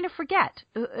sometimes you kind of forget,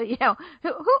 who's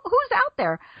out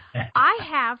there. I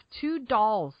have two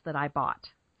dolls that I bought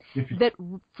that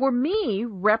for me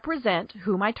represent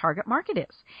who my target market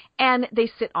is. And they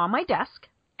sit on my desk.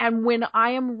 And when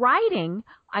I am writing,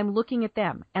 I'm looking at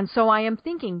them. And so I am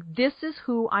thinking, this is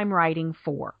who I'm writing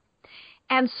for.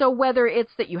 And so whether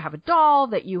it's that you have a doll,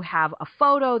 that you have a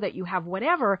photo, that you have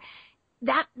whatever,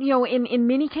 that, in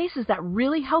many cases, that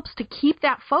really helps to keep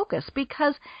that focus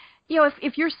because,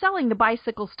 if you're selling the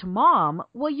bicycles to mom,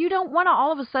 well, you don't want to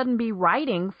all of a sudden be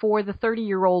writing for the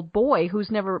 30-year-old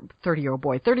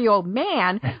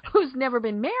man who's never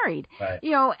been married. Right.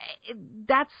 You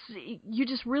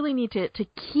just really need to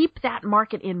keep that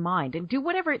market in mind and do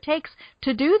whatever it takes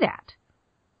to do that.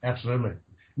 Absolutely.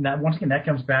 Now, once again, that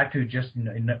comes back to just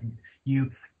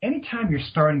anytime you're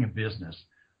starting a business,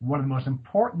 one of the most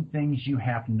important things you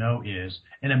have to know is,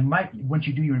 and it might, once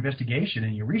you do your investigation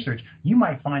and your research, you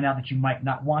might find out that you might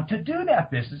not want to do that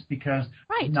business because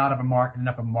it's not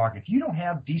enough of a market. If you don't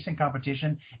have decent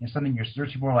competition in something you're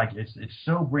searching for, like it's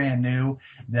so brand new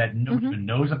that no one even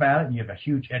knows about it, and you have a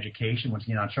huge education. Once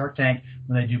again, on Shark Tank,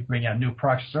 when they do bring out new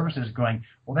products or services, going,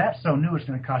 well, that's so new, it's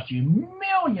going to cost you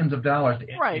millions of dollars to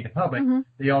educate the public.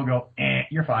 They all go,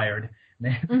 you're fired.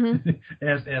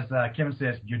 As Kevin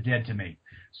says, you're dead to me.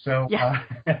 So, you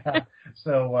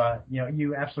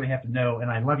absolutely have to know, and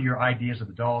I love your ideas of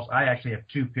the dolls. I actually have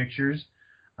two pictures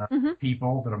of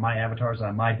people that are my avatars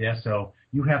on my desk. So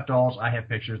you have dolls, I have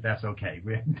pictures. That's okay.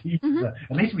 At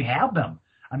least we have them.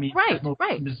 I mean,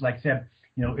 just like I said,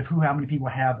 how many people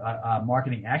have a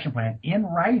marketing action plan in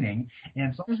writing,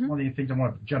 and so one of the things I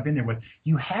want to jump in there with,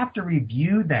 you have to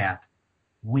review that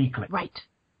weekly. Right.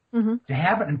 To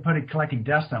have it and collecting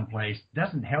dust someplace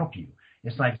doesn't help you.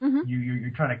 It's like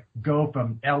you're trying to go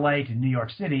from L.A. to New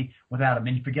York City without it,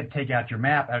 and you forget to take out your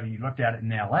map after you looked at it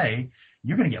in L.A.,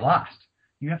 you're going to get lost.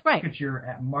 You have to look at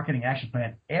your marketing action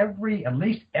plan at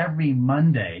least every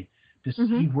Monday to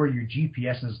see where your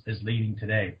GPS is leading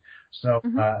today. So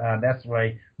that's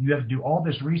why you have to do all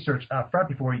this research up front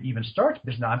before you even start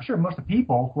business. Now, I'm sure most of the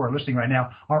people who are listening right now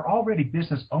are already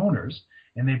business owners,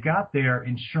 and they've got their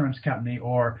insurance company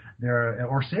or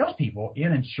salespeople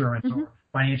in insurance or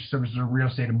financial services or real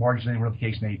estate or mortgage, whatever the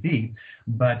case may be.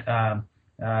 But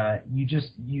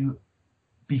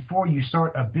before you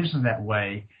start a business that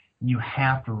way, you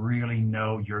have to really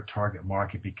know your target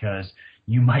market, because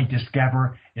you might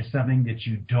discover it's something that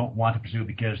you don't want to pursue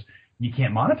because you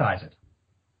can't monetize it.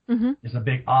 It's a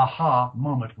big aha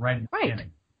moment right in the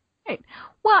beginning. Right.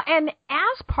 Well, and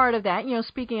as part of that,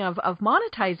 speaking of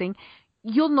monetizing,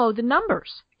 you'll know the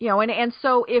numbers, and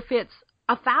so if it's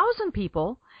 1,000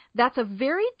 people, that's a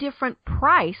very different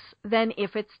price than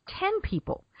if it's 10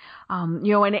 people, or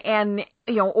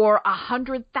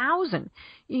 100,000.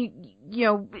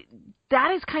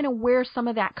 That is kind of where some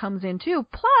of that comes in too.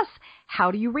 Plus,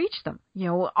 how do you reach them?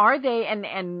 Are they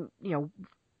and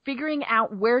figuring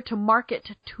out where to market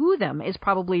to them is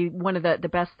probably one of the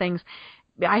best things.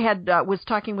 I was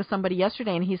talking with somebody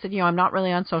yesterday, and he said, I'm not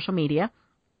really on social media.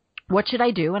 What should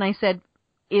I do? And I said,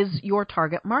 is your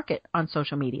target market on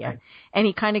social media? Right. And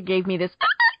he kind of gave me this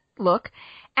look.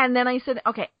 And then I said,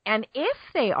 okay, and if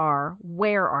they are,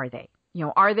 where are they?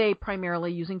 Are they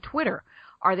primarily using Twitter?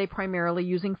 Are they primarily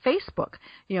using Facebook?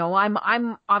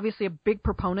 I'm obviously a big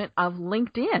proponent of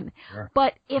LinkedIn. Sure.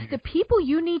 But if the people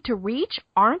you need to reach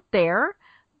aren't there,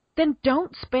 then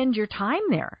don't spend your time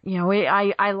there.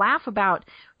 I laugh about,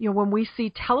 when we see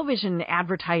television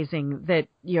advertising that,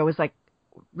 is like,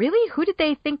 really? Who did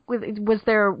they think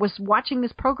was watching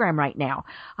this program right now?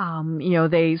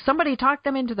 Somebody talked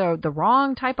them into the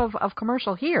wrong type of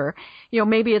commercial here.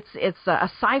 Maybe it's a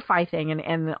sci-fi thing,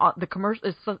 and the commercial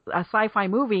is a sci-fi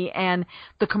movie, and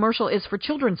the commercial is for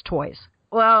children's toys.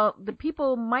 Well, the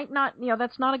people might not.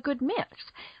 That's not a good mix.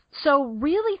 So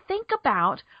really think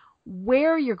about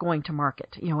where you're going to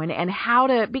market, and how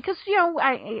to, because, we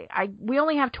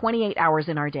only have 28 hours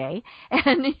in our day,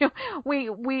 and,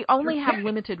 we only have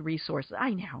limited resources.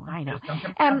 I know.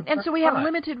 And so we have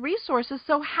limited resources.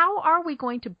 So how are we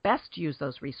going to best use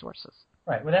those resources?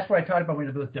 Right. Well, that's what I talked about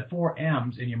the 4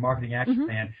 M's in your marketing action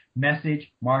plan: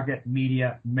 message, market,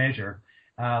 media, measure.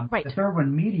 The third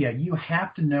one, media, you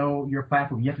have to know your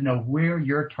platform. You have to know where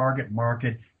your target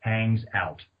market hangs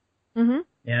out.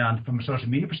 And from a social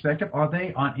media perspective, are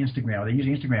they on Instagram? Are they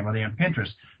using Instagram? Are they on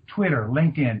Pinterest, Twitter,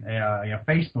 LinkedIn,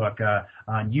 Facebook,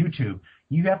 on YouTube?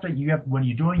 You have when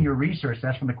you're doing your research,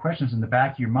 that's one of the questions in the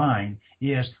back of your mind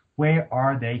is, where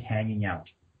are they hanging out?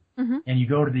 and you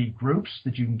go to the groups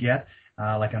that you can get,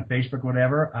 like on Facebook,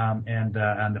 whatever, and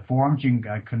on the forums you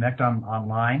can connect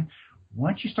online.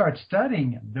 Once you start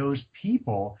studying those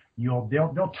people,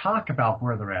 they'll talk about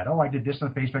where they're at. Oh, I did this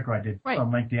on Facebook, or I did this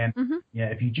on LinkedIn. Yeah,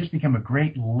 if you just become a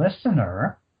great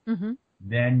listener,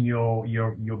 then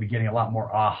you'll be getting a lot more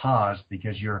ahas,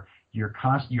 because you're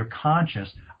conscious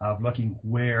of looking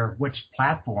which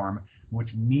platform,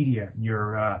 which media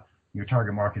your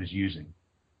target market is using.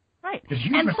 Right.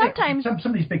 And sometimes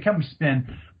some of these big companies spend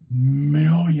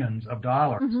millions of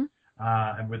dollars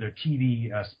with their TV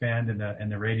spend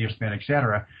and the radio spend, et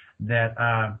cetera.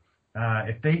 That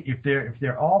if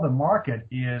they're all the market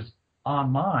is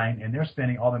online and they're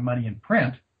spending all their money in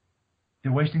print,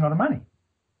 they're wasting all the money.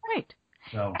 Right.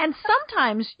 So. And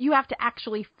sometimes you have to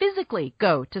actually physically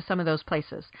go to some of those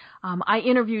places. I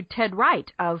interviewed Ted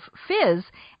Wright of Fizz,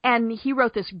 and he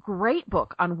wrote this great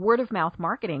book on word-of-mouth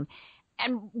marketing.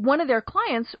 And one of their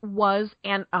clients was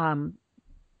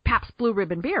Pabst Blue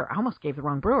Ribbon beer. I almost gave the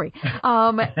wrong brewery.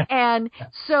 And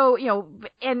so,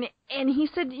 and he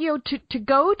said, to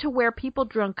go to where people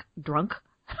drink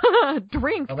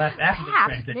Well, that's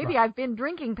Pabst. Maybe I've been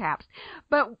drinking Pabst,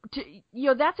 but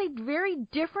that's a very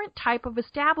different type of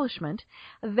establishment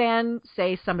than,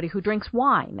 say, somebody who drinks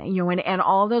wine, and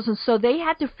all those. And so they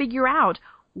had to figure out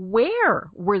where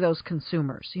were those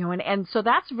consumers, and so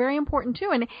that's very important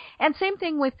too. And same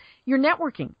thing with your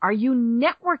networking. Are you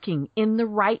networking in the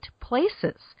right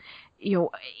places?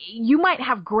 You might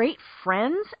have great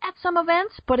friends at some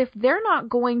events, but if they're not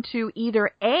going to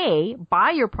either A,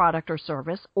 buy your product or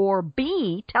service, or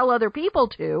B, tell other people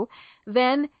to,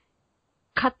 then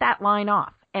cut that line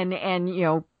off and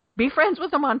be friends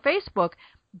with them on Facebook,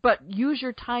 but use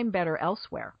your time better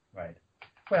elsewhere. Right.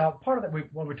 Well, part of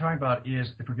that, what we're talking about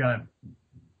is, if we're going to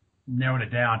narrow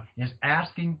it down, is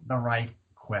asking the right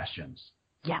questions.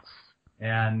 Yes.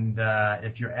 And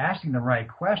if you're asking the right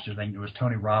questions, I think it was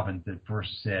Tony Robbins that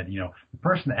first said, the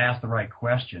person that asks the right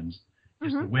questions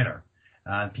is the winner.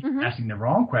 People asking the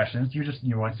wrong questions, you're just,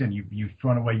 once again, you've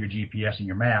thrown away your GPS and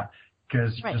your map,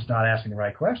 because you're just not asking the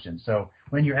right questions. So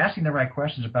when you're asking the right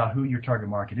questions about who your target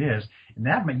market is, and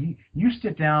that you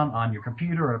sit down on your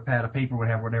computer or a pad of paper,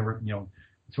 whatever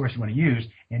source you want to use,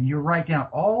 and you write down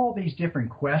all these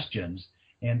different questions.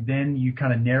 And then you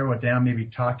kind of narrow it down, maybe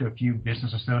talk to a few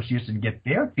business associates and get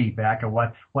their feedback on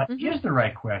what is the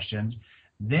right questions.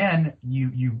 Then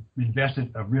you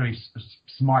invested a really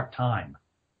smart time,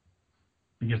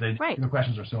 because the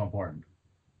questions are so important.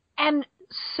 And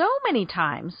so many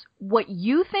times what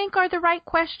you think are the right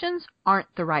questions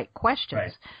aren't the right questions.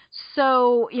 Right.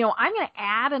 So, I'm going to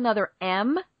add another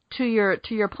M to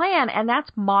your plan, and that's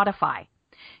modify.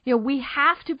 We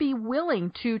have to be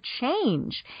willing to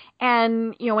change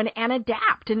and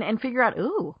adapt and figure out,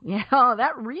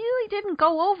 that really didn't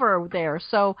go over there.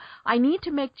 So I need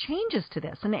to make changes to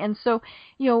this. And so,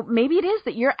 maybe it is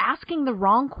that you're asking the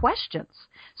wrong questions.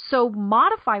 So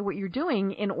modify what you're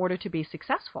doing in order to be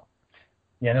successful.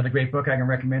 Yeah, another great book I can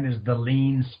recommend is The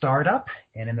Lean Startup.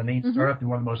 And in The Lean Startup,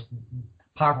 one of the most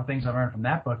powerful things I learned from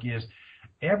that book is,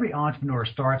 every entrepreneur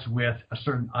starts with a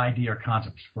certain idea or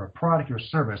concept for a product or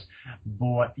service.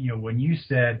 But when you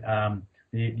said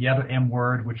the other M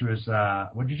word, which was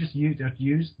what did you just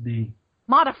use? The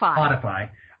modify. Modify.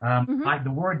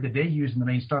 The word that they used in the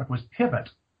main startup was pivot.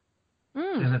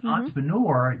 As an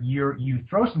entrepreneur, you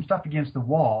throw some stuff against the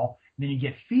wall, and then you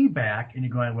get feedback, and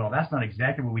you're going, well, that's not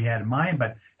exactly what we had in mind,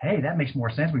 but hey, that makes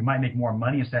more sense. We might make more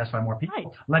money and satisfy more people.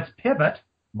 Right. Let's pivot.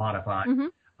 Modify.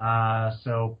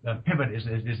 So pivot is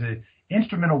an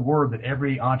instrumental word that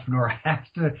every entrepreneur has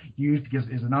to use, because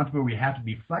as an entrepreneur we have to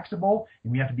be flexible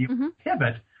and we have to be able to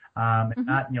pivot.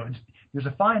 There's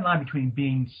a fine line between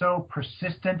being so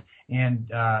persistent and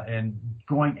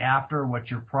going after what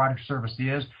your product or service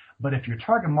is. But if your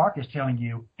target market is telling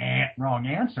you wrong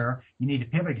answer, you need to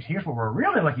pivot, because here's what we're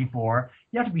really looking for.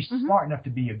 You have to be smart enough to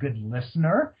be a good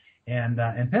listener and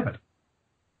pivot.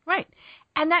 Right.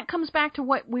 And that comes back to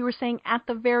what we were saying at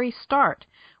the very start.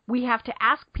 We have to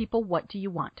ask people, what do you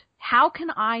want? How can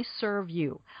I serve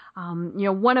you?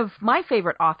 One of my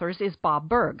favorite authors is Bob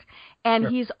Berg, and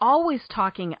he's always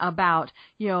talking about,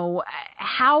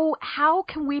 how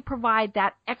can we provide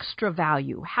that extra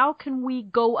value? How can we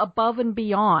go above and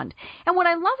beyond? And what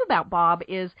I love about Bob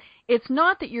is it's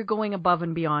not that you're going above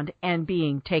and beyond and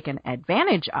being taken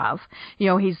advantage of.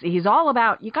 He's all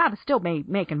about, you got to still be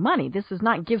making money. This is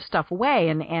not give stuff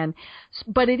away,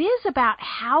 but it is about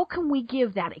how can we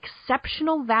give that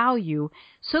exceptional value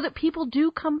so that people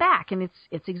do come back. And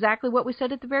it's exactly what we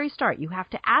said at the very start. You have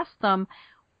to ask them,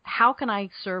 how can I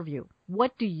serve you?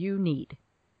 What do you need?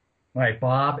 Right.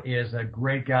 Bob is a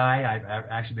great guy. I've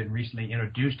actually been recently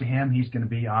introduced to him. He's going to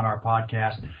be on our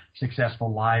podcast,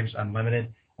 Successful Lives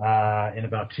Unlimited, in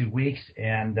about 2 weeks.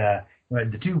 And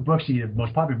the two books, the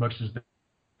most popular books, is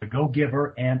The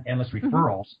Go-Giver and Endless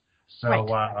Referrals. So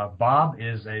right. Bob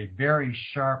is a very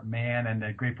sharp man and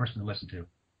a great person to listen to.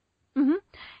 Mm-hmm.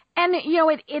 And,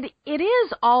 it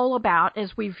is all about,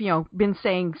 as we've, been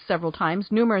saying several times,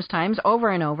 numerous times, over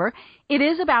and over, it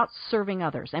is about serving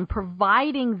others and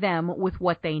providing them with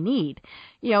what they need.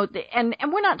 And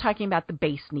we're not talking about the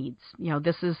base needs.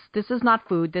 This is not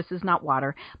food, this is not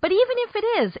water. But even if it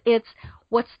is, it's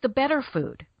what's the better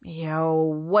food?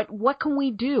 What can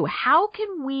we do? How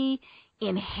can we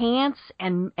enhance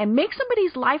and make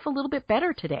somebody's life a little bit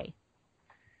better today?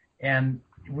 And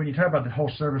when you talk about the whole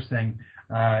service thing,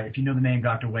 if you know the name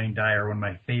Dr. Wayne Dyer, one of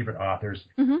my favorite authors,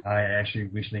 I actually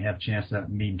recently had a chance to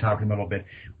meet and talk to him a little bit.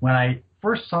 When I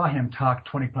first saw him talk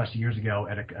 20-plus years ago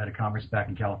at a conference back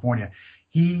in California,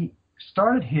 he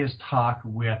started his talk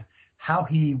with how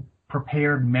he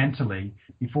prepared mentally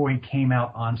before he came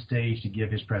out on stage to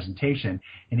give his presentation.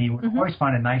 And he would always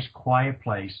find a nice, quiet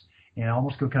place and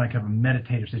almost go kind of a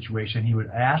meditative situation. He would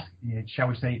ask, shall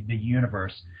we say, the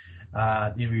universe.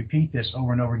 He'd repeat this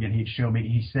over and over again.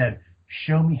 He said,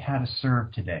 show me how to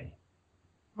serve today.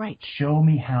 Right. Show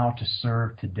me how to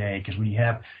serve today. Because when you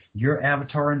have your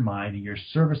avatar in mind and you're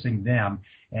servicing them,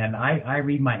 and I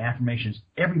read my affirmations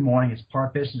every morning. It's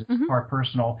part business, it's part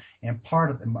personal, and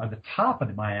part of the top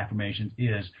of my affirmations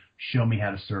is show me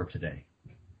how to serve today.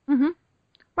 Mm-hmm.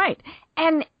 Right.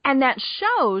 And that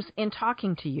shows in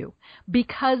talking to you,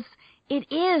 because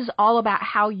it is all about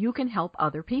how you can help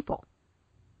other people.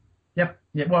 Yep.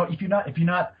 Yeah. Well, if you're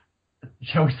not,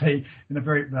 shall we say, in a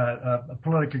very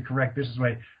politically correct business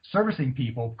way, servicing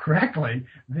people correctly,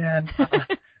 then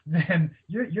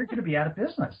you're going to be out of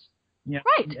business.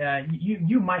 Right.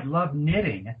 You might love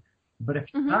knitting, but if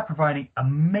you're not providing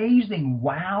amazing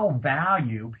wow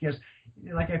value, because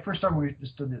like I first started when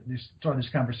we started this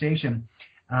conversation,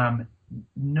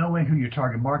 knowing who your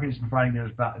target market is, providing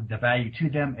the value to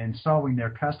them, and solving their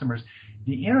customers.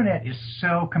 The internet is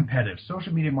so competitive.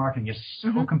 Social media marketing is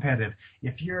so competitive.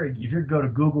 If you go to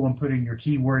Google and put in your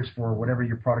keywords for whatever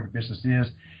your product or business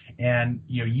is, and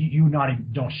you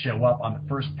don't show up on the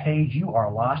first page, you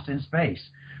are lost in space.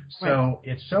 So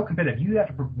It's so competitive. You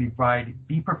have to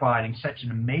be providing such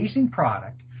an amazing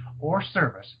product or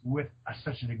service with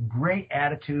such a great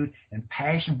attitude and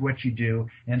passion for what you do,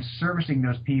 and servicing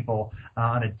those people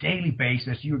on a daily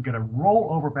basis. You're going to roll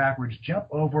over backwards, jump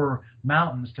over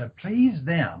mountains to please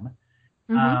them.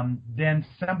 Then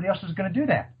somebody else is going to do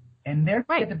that, and they're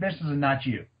going to get the business and not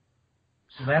you.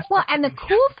 So that's and the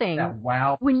cool thing,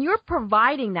 when you're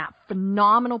providing that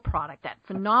phenomenal product, that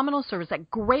phenomenal service,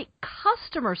 that great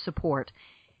customer support,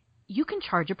 you can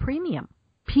charge a premium.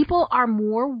 People are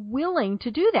more willing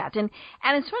to do that. And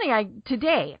it's funny,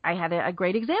 today I had a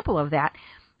great example of that.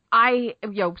 I,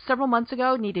 several months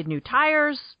ago needed new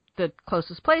tires. The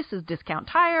closest place is Discount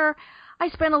Tire. I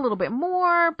spent a little bit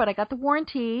more, but I got the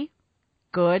warranty.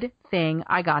 Good thing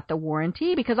I got the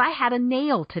warranty, because I had a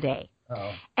nail today.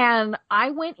 Uh-oh. And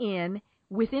I went in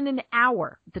within an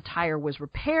hour. The tire was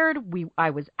repaired.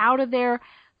 I was out of there.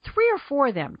 3 or 4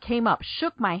 of them came up,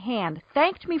 shook my hand,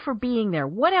 thanked me for being there.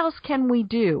 What else can we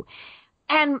do?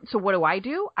 And so what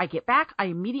do? I get back. I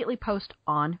immediately post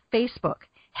on Facebook.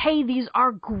 Hey, these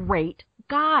are great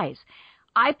guys.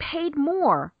 I paid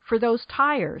more for those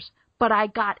tires, but I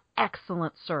got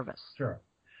excellent service. Sure.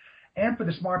 And for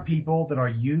the smart people that are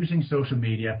using social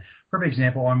media, perfect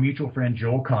example, our mutual friend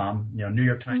Joel Comm, New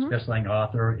York Times bestselling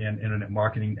author in internet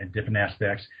marketing and different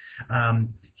aspects.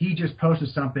 He just posted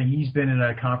something. He's been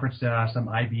at a conference, some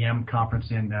IBM conference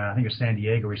in, I think it was San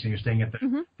Diego recently. He was staying at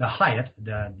the Hyatt,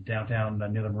 downtown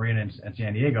near the marina in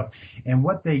San Diego. And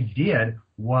what they did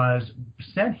was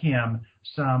sent him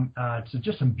some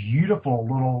beautiful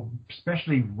little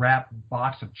specially wrapped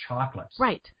box of chocolates.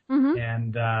 Right.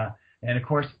 And of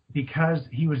course, because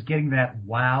he was getting that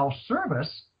wow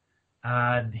service,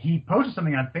 he posted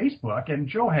something on Facebook, and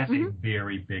Joe has a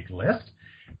very big list,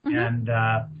 and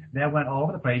that went all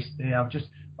over the place. Just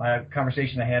a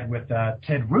conversation I had with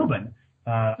Ted Rubin,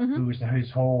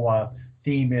 whose whole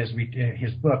theme is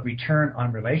his book, Return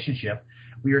on Relationship.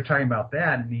 We were talking about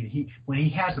that, and when he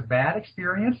has a bad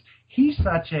experience, he's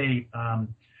such a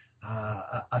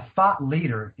thought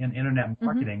leader in internet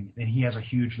marketing, and he has a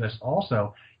huge list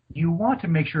also. You want to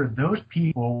make sure those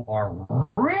people are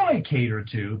really catered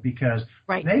to, because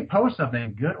when they post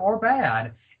something, good or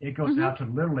bad, it goes out to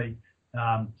literally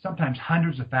sometimes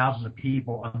hundreds of thousands of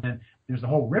people, and then there's the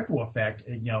whole ripple effect.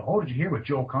 Did you hear what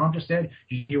Joel Comm just said?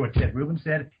 Did you hear what Ted Rubin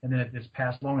said? And then it's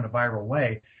passed along in a viral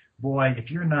way. Boy,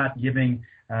 if you're not giving,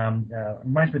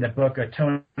 reminds me of that book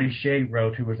Tony Hsieh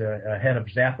wrote, who was a head of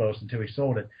Zappos until he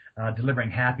sold it,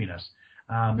 Delivering Happiness.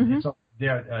 And so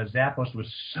Zappos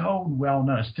was so well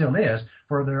known, still is,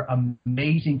 for their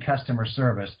amazing customer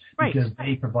service because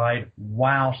they provide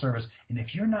wow service. And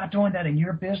if you're not doing that in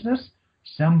your business,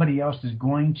 somebody else is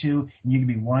going to, and you can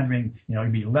be wondering,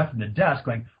 you'd be left in the dust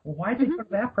going, well, why did they go to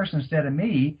that person instead of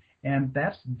me? And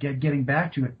that's getting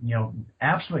back to it,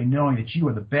 absolutely knowing that you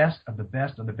are the best of the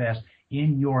best of the best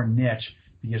in your niche,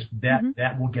 because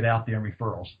that will get out there in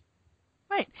referrals.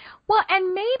 Right. Well,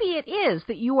 and maybe it is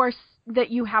that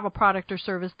you have a product or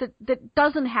service that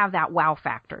doesn't have that wow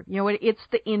factor. It's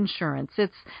the insurance,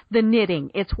 it's the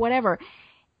knitting, it's whatever.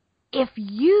 If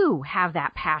you have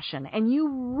that passion and you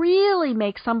really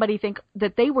make somebody think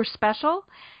that they were special,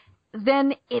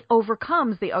 then it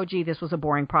overcomes the, oh, gee, this was a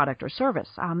boring product or service.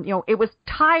 It was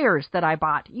tires that I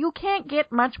bought. You can't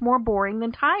get much more boring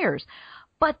than tires.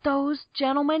 But those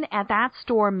gentlemen at that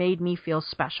store made me feel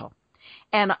special.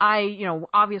 And I,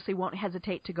 obviously won't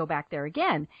hesitate to go back there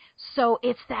again. So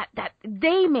it's that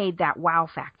they made that wow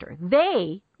factor.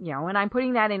 They, and I'm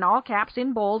putting that in all caps,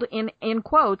 in bold, in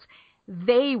quotes,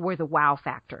 they were the wow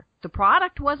factor. The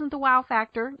product wasn't the wow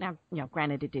factor. Now,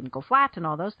 granted, it didn't go flat and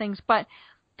all those things, but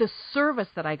the service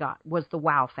that I got was the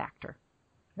wow factor.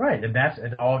 Right, and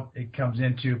it comes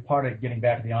into part of getting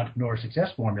back to the entrepreneur success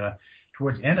formula.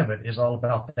 Towards the end of it is all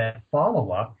about that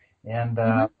follow-up. And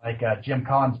like Jim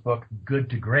Collins' book, Good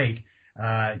to Great,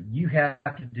 you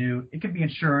have to do, it could be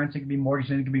insurance, it could be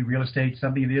mortgage, it could be real estate,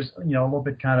 something that is, a little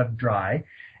bit kind of dry.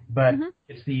 But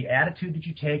it's the attitude that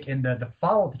you take and the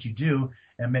follow-up that you do,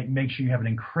 and make sure you have an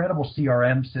incredible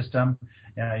CRM system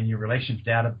in your relations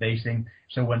databasing.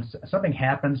 So when something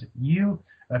happens, here's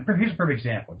a perfect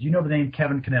example. Do you know the name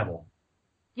Kevin Knievel?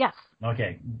 Yes.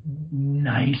 Okay.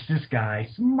 Nicest guy.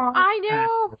 Smart. I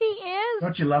know, he is.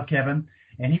 Don't you love Kevin?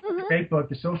 And he wrote a great book,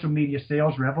 The Social Media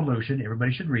Sales Revolution.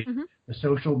 Everybody should read The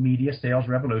Social Media Sales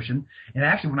Revolution. And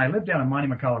actually, when I lived down in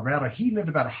Monument, Colorado, he lived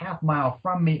about a half mile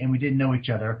from me, and we didn't know each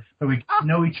other. But we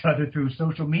know each other through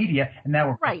social media, and now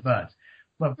we're buds.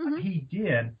 But what he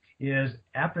did is,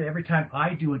 after every time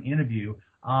I do an interview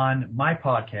on my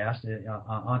podcast,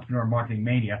 Entrepreneur Marketing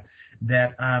Mania,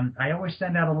 that I always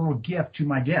send out a little gift to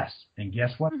my guests. And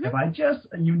guess what? If I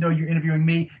even though you're interviewing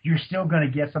me, you're still going to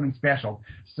get something special.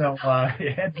 So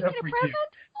heads up for you.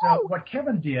 So what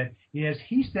Kevin did is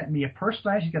he sent me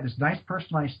he's got this nice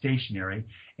personalized stationery,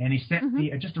 and he sent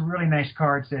me just a really nice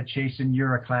card, said, Chasen,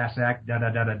 you're a class act,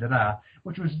 da-da-da-da-da-da,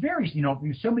 which was very,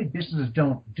 so many businesses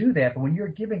don't do that, but when you're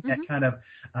giving that kind of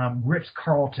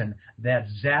Ritz-Carlton, that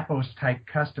Zappos-type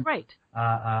customer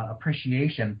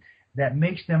appreciation, that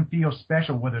makes them feel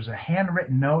special, whether it's a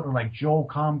handwritten note or like Joel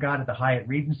Comm got at the Hyatt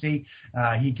Regency,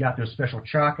 he got those special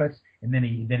chocolates, and then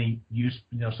he used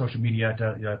social media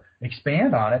to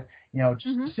expand on it.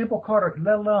 Just a simple card,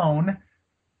 let alone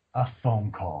a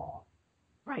phone call.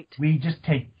 Right. We just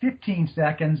take 15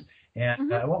 seconds, and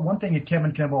one thing that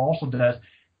Kevin Knievel also does,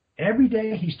 every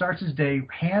day he starts his day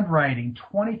handwriting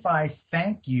 25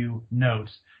 thank you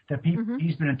notes that people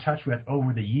he's been in touch with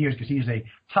over the years, because he's a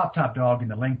top dog in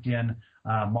the LinkedIn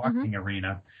marketing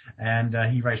arena. And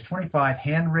he writes 25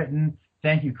 handwritten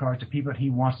thank you cards to people that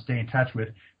he wants to stay in touch with,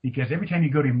 because every time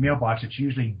you go to your mailbox, it's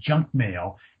usually junk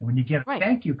mail. And when you get a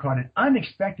thank you card, an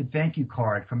unexpected thank you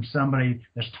card from somebody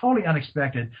that's totally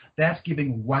unexpected, that's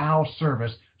giving wow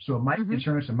service. So it might be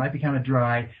insurance, it might be kind of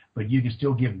dry, but you can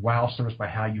still give wow service by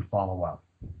how you follow up.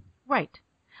 Right.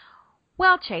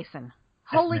 Well, Chasen,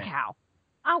 holy cow.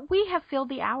 We have filled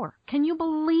the hour. Can you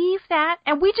believe that?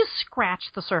 And we just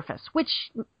scratched the surface, which,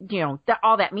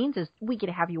 all that means is we get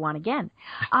to have you on again.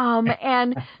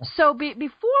 And so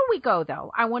before we go,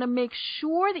 though, I want to make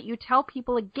sure that you tell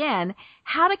people again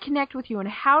how to connect with you and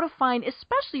how to find,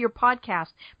 especially your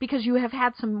podcast, because you have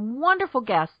had some wonderful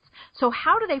guests. So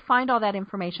how do they find all that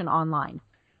information online?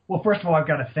 Well, first of all, I've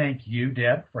got to thank you,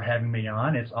 Deb, for having me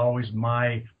on. It's always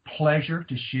my pleasure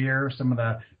to share some of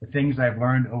the things I've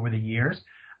learned over the years.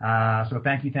 So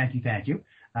thank you.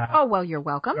 Well, you're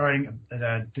welcome. Starting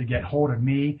to get hold of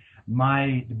me,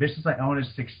 the business I own is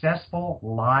Successful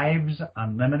Lives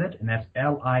Unlimited, and that's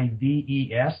Lives,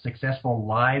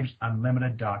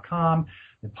 successfullivesunlimited.com.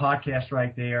 The podcast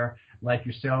right there. Like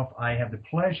yourself, I have the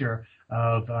pleasure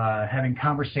of having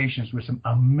conversations with some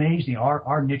amazing,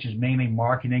 our niche is mainly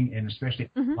marketing, and especially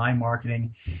online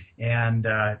marketing, and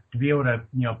to be able to,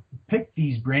 pick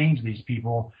these brains of these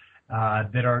people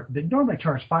that normally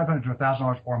charge $500 to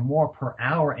 $1,000 or more per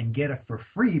hour and get it for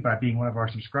free by being one of our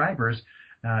subscribers.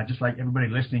 Just like everybody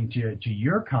listening to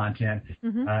your content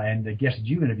and the guests that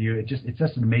you interview, it's just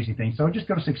an amazing thing. So just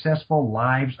go to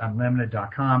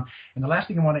successfulllivesunlimited.com. And the last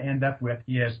thing I want to end up with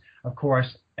is, of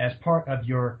course, as part of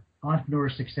your Entrepreneur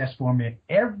Success Formula,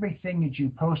 everything that you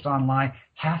post online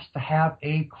has to have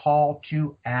a call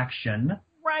to action.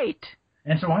 Right.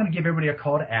 And so I'm going to give everybody a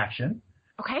call to action.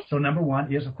 Okay. So number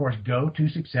one is, of course, go to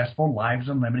Successful Lives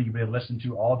Unlimited. You'll be able to listen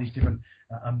to all these different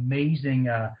amazing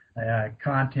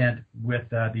content with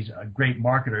these great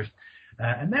marketers.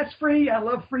 And that's free. I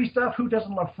love free stuff. Who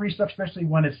doesn't love free stuff, especially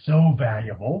when it's so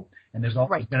valuable and there's all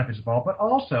these benefits involved. But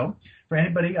also, for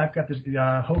anybody, I've got this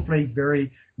hopefully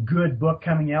very good book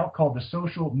coming out called The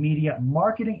Social Media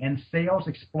Marketing and Sales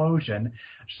Explosion.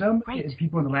 Some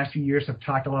people in the last few years have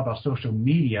talked a lot about social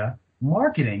media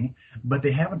marketing, but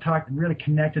they haven't really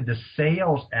connected the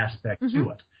sales aspect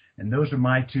to it. And those are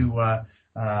my two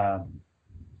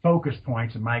focus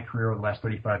points in my career over the last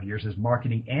 35 years is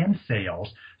marketing and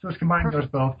sales. So it's combining those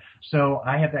both. So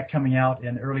I have that coming out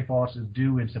in early fall. It's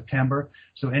due in September.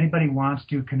 So anybody wants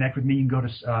to connect with me, you can go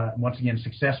to, once again,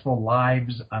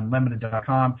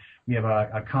 successfulllivesunlimited.com. We have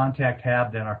a contact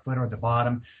tab in our footer at the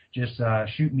bottom. Just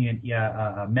shoot me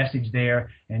a message there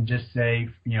and just say,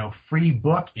 free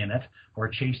book in it,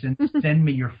 or Chasen, send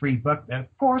me your free book. Of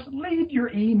course, leave your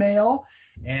email.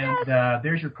 And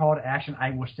there's your call to action.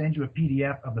 I will send you a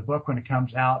PDF of the book when it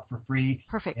comes out for free.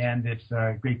 Perfect. And it's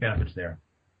great benefits there.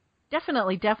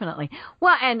 Definitely, definitely.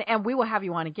 Well, and we will have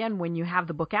you on again when you have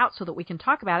the book out so that we can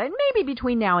talk about it. Maybe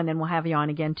between now and then we'll have you on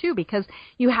again, too, because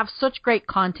you have such great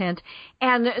content.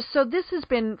 And so this has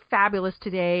been fabulous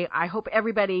today. I hope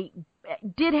everybody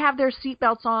did have their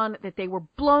seatbelts on, that they were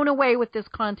blown away with this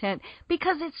content,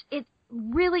 because it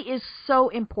really is so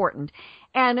important.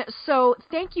 And so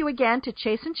thank you again to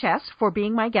Chasen Chess for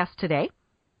being my guest today.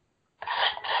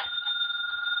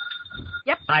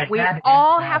 Yep, we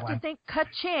all have to think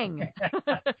ka-ching.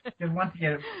 Because once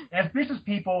again, as business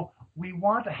people, we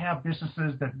want to have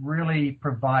businesses that really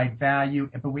provide value,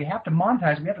 but we have to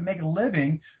monetize. We have to make a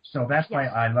living. So that's why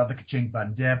I love the ka-ching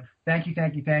button. Deb, thank you,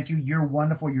 thank you, thank you. You're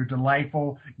wonderful. You're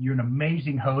delightful. You're an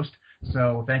amazing host.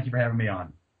 So thank you for having me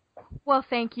on. Well,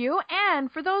 thank you. And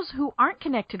for those who aren't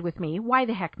connected with me, why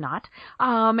the heck not?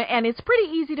 And it's pretty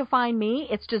easy to find me.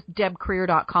 It's just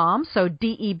debcreer.com. So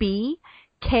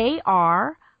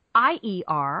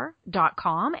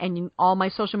DEBKRIER.com. And all my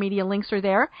social media links are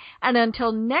there. And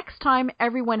until next time,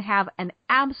 everyone have an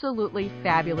absolutely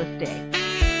fabulous day.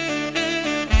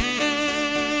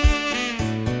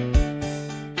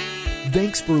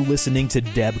 Thanks for listening to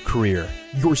Deb Creer,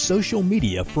 your social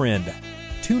media friend.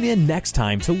 Tune in next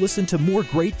time to listen to more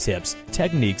great tips,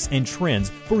 techniques, and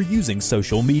trends for using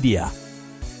social media.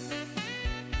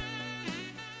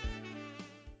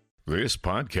 This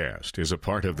podcast is a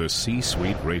part of the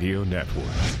C-Suite Radio Network.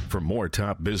 For more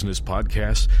top business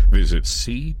podcasts, visit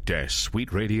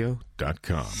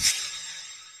c-suiteradio.com.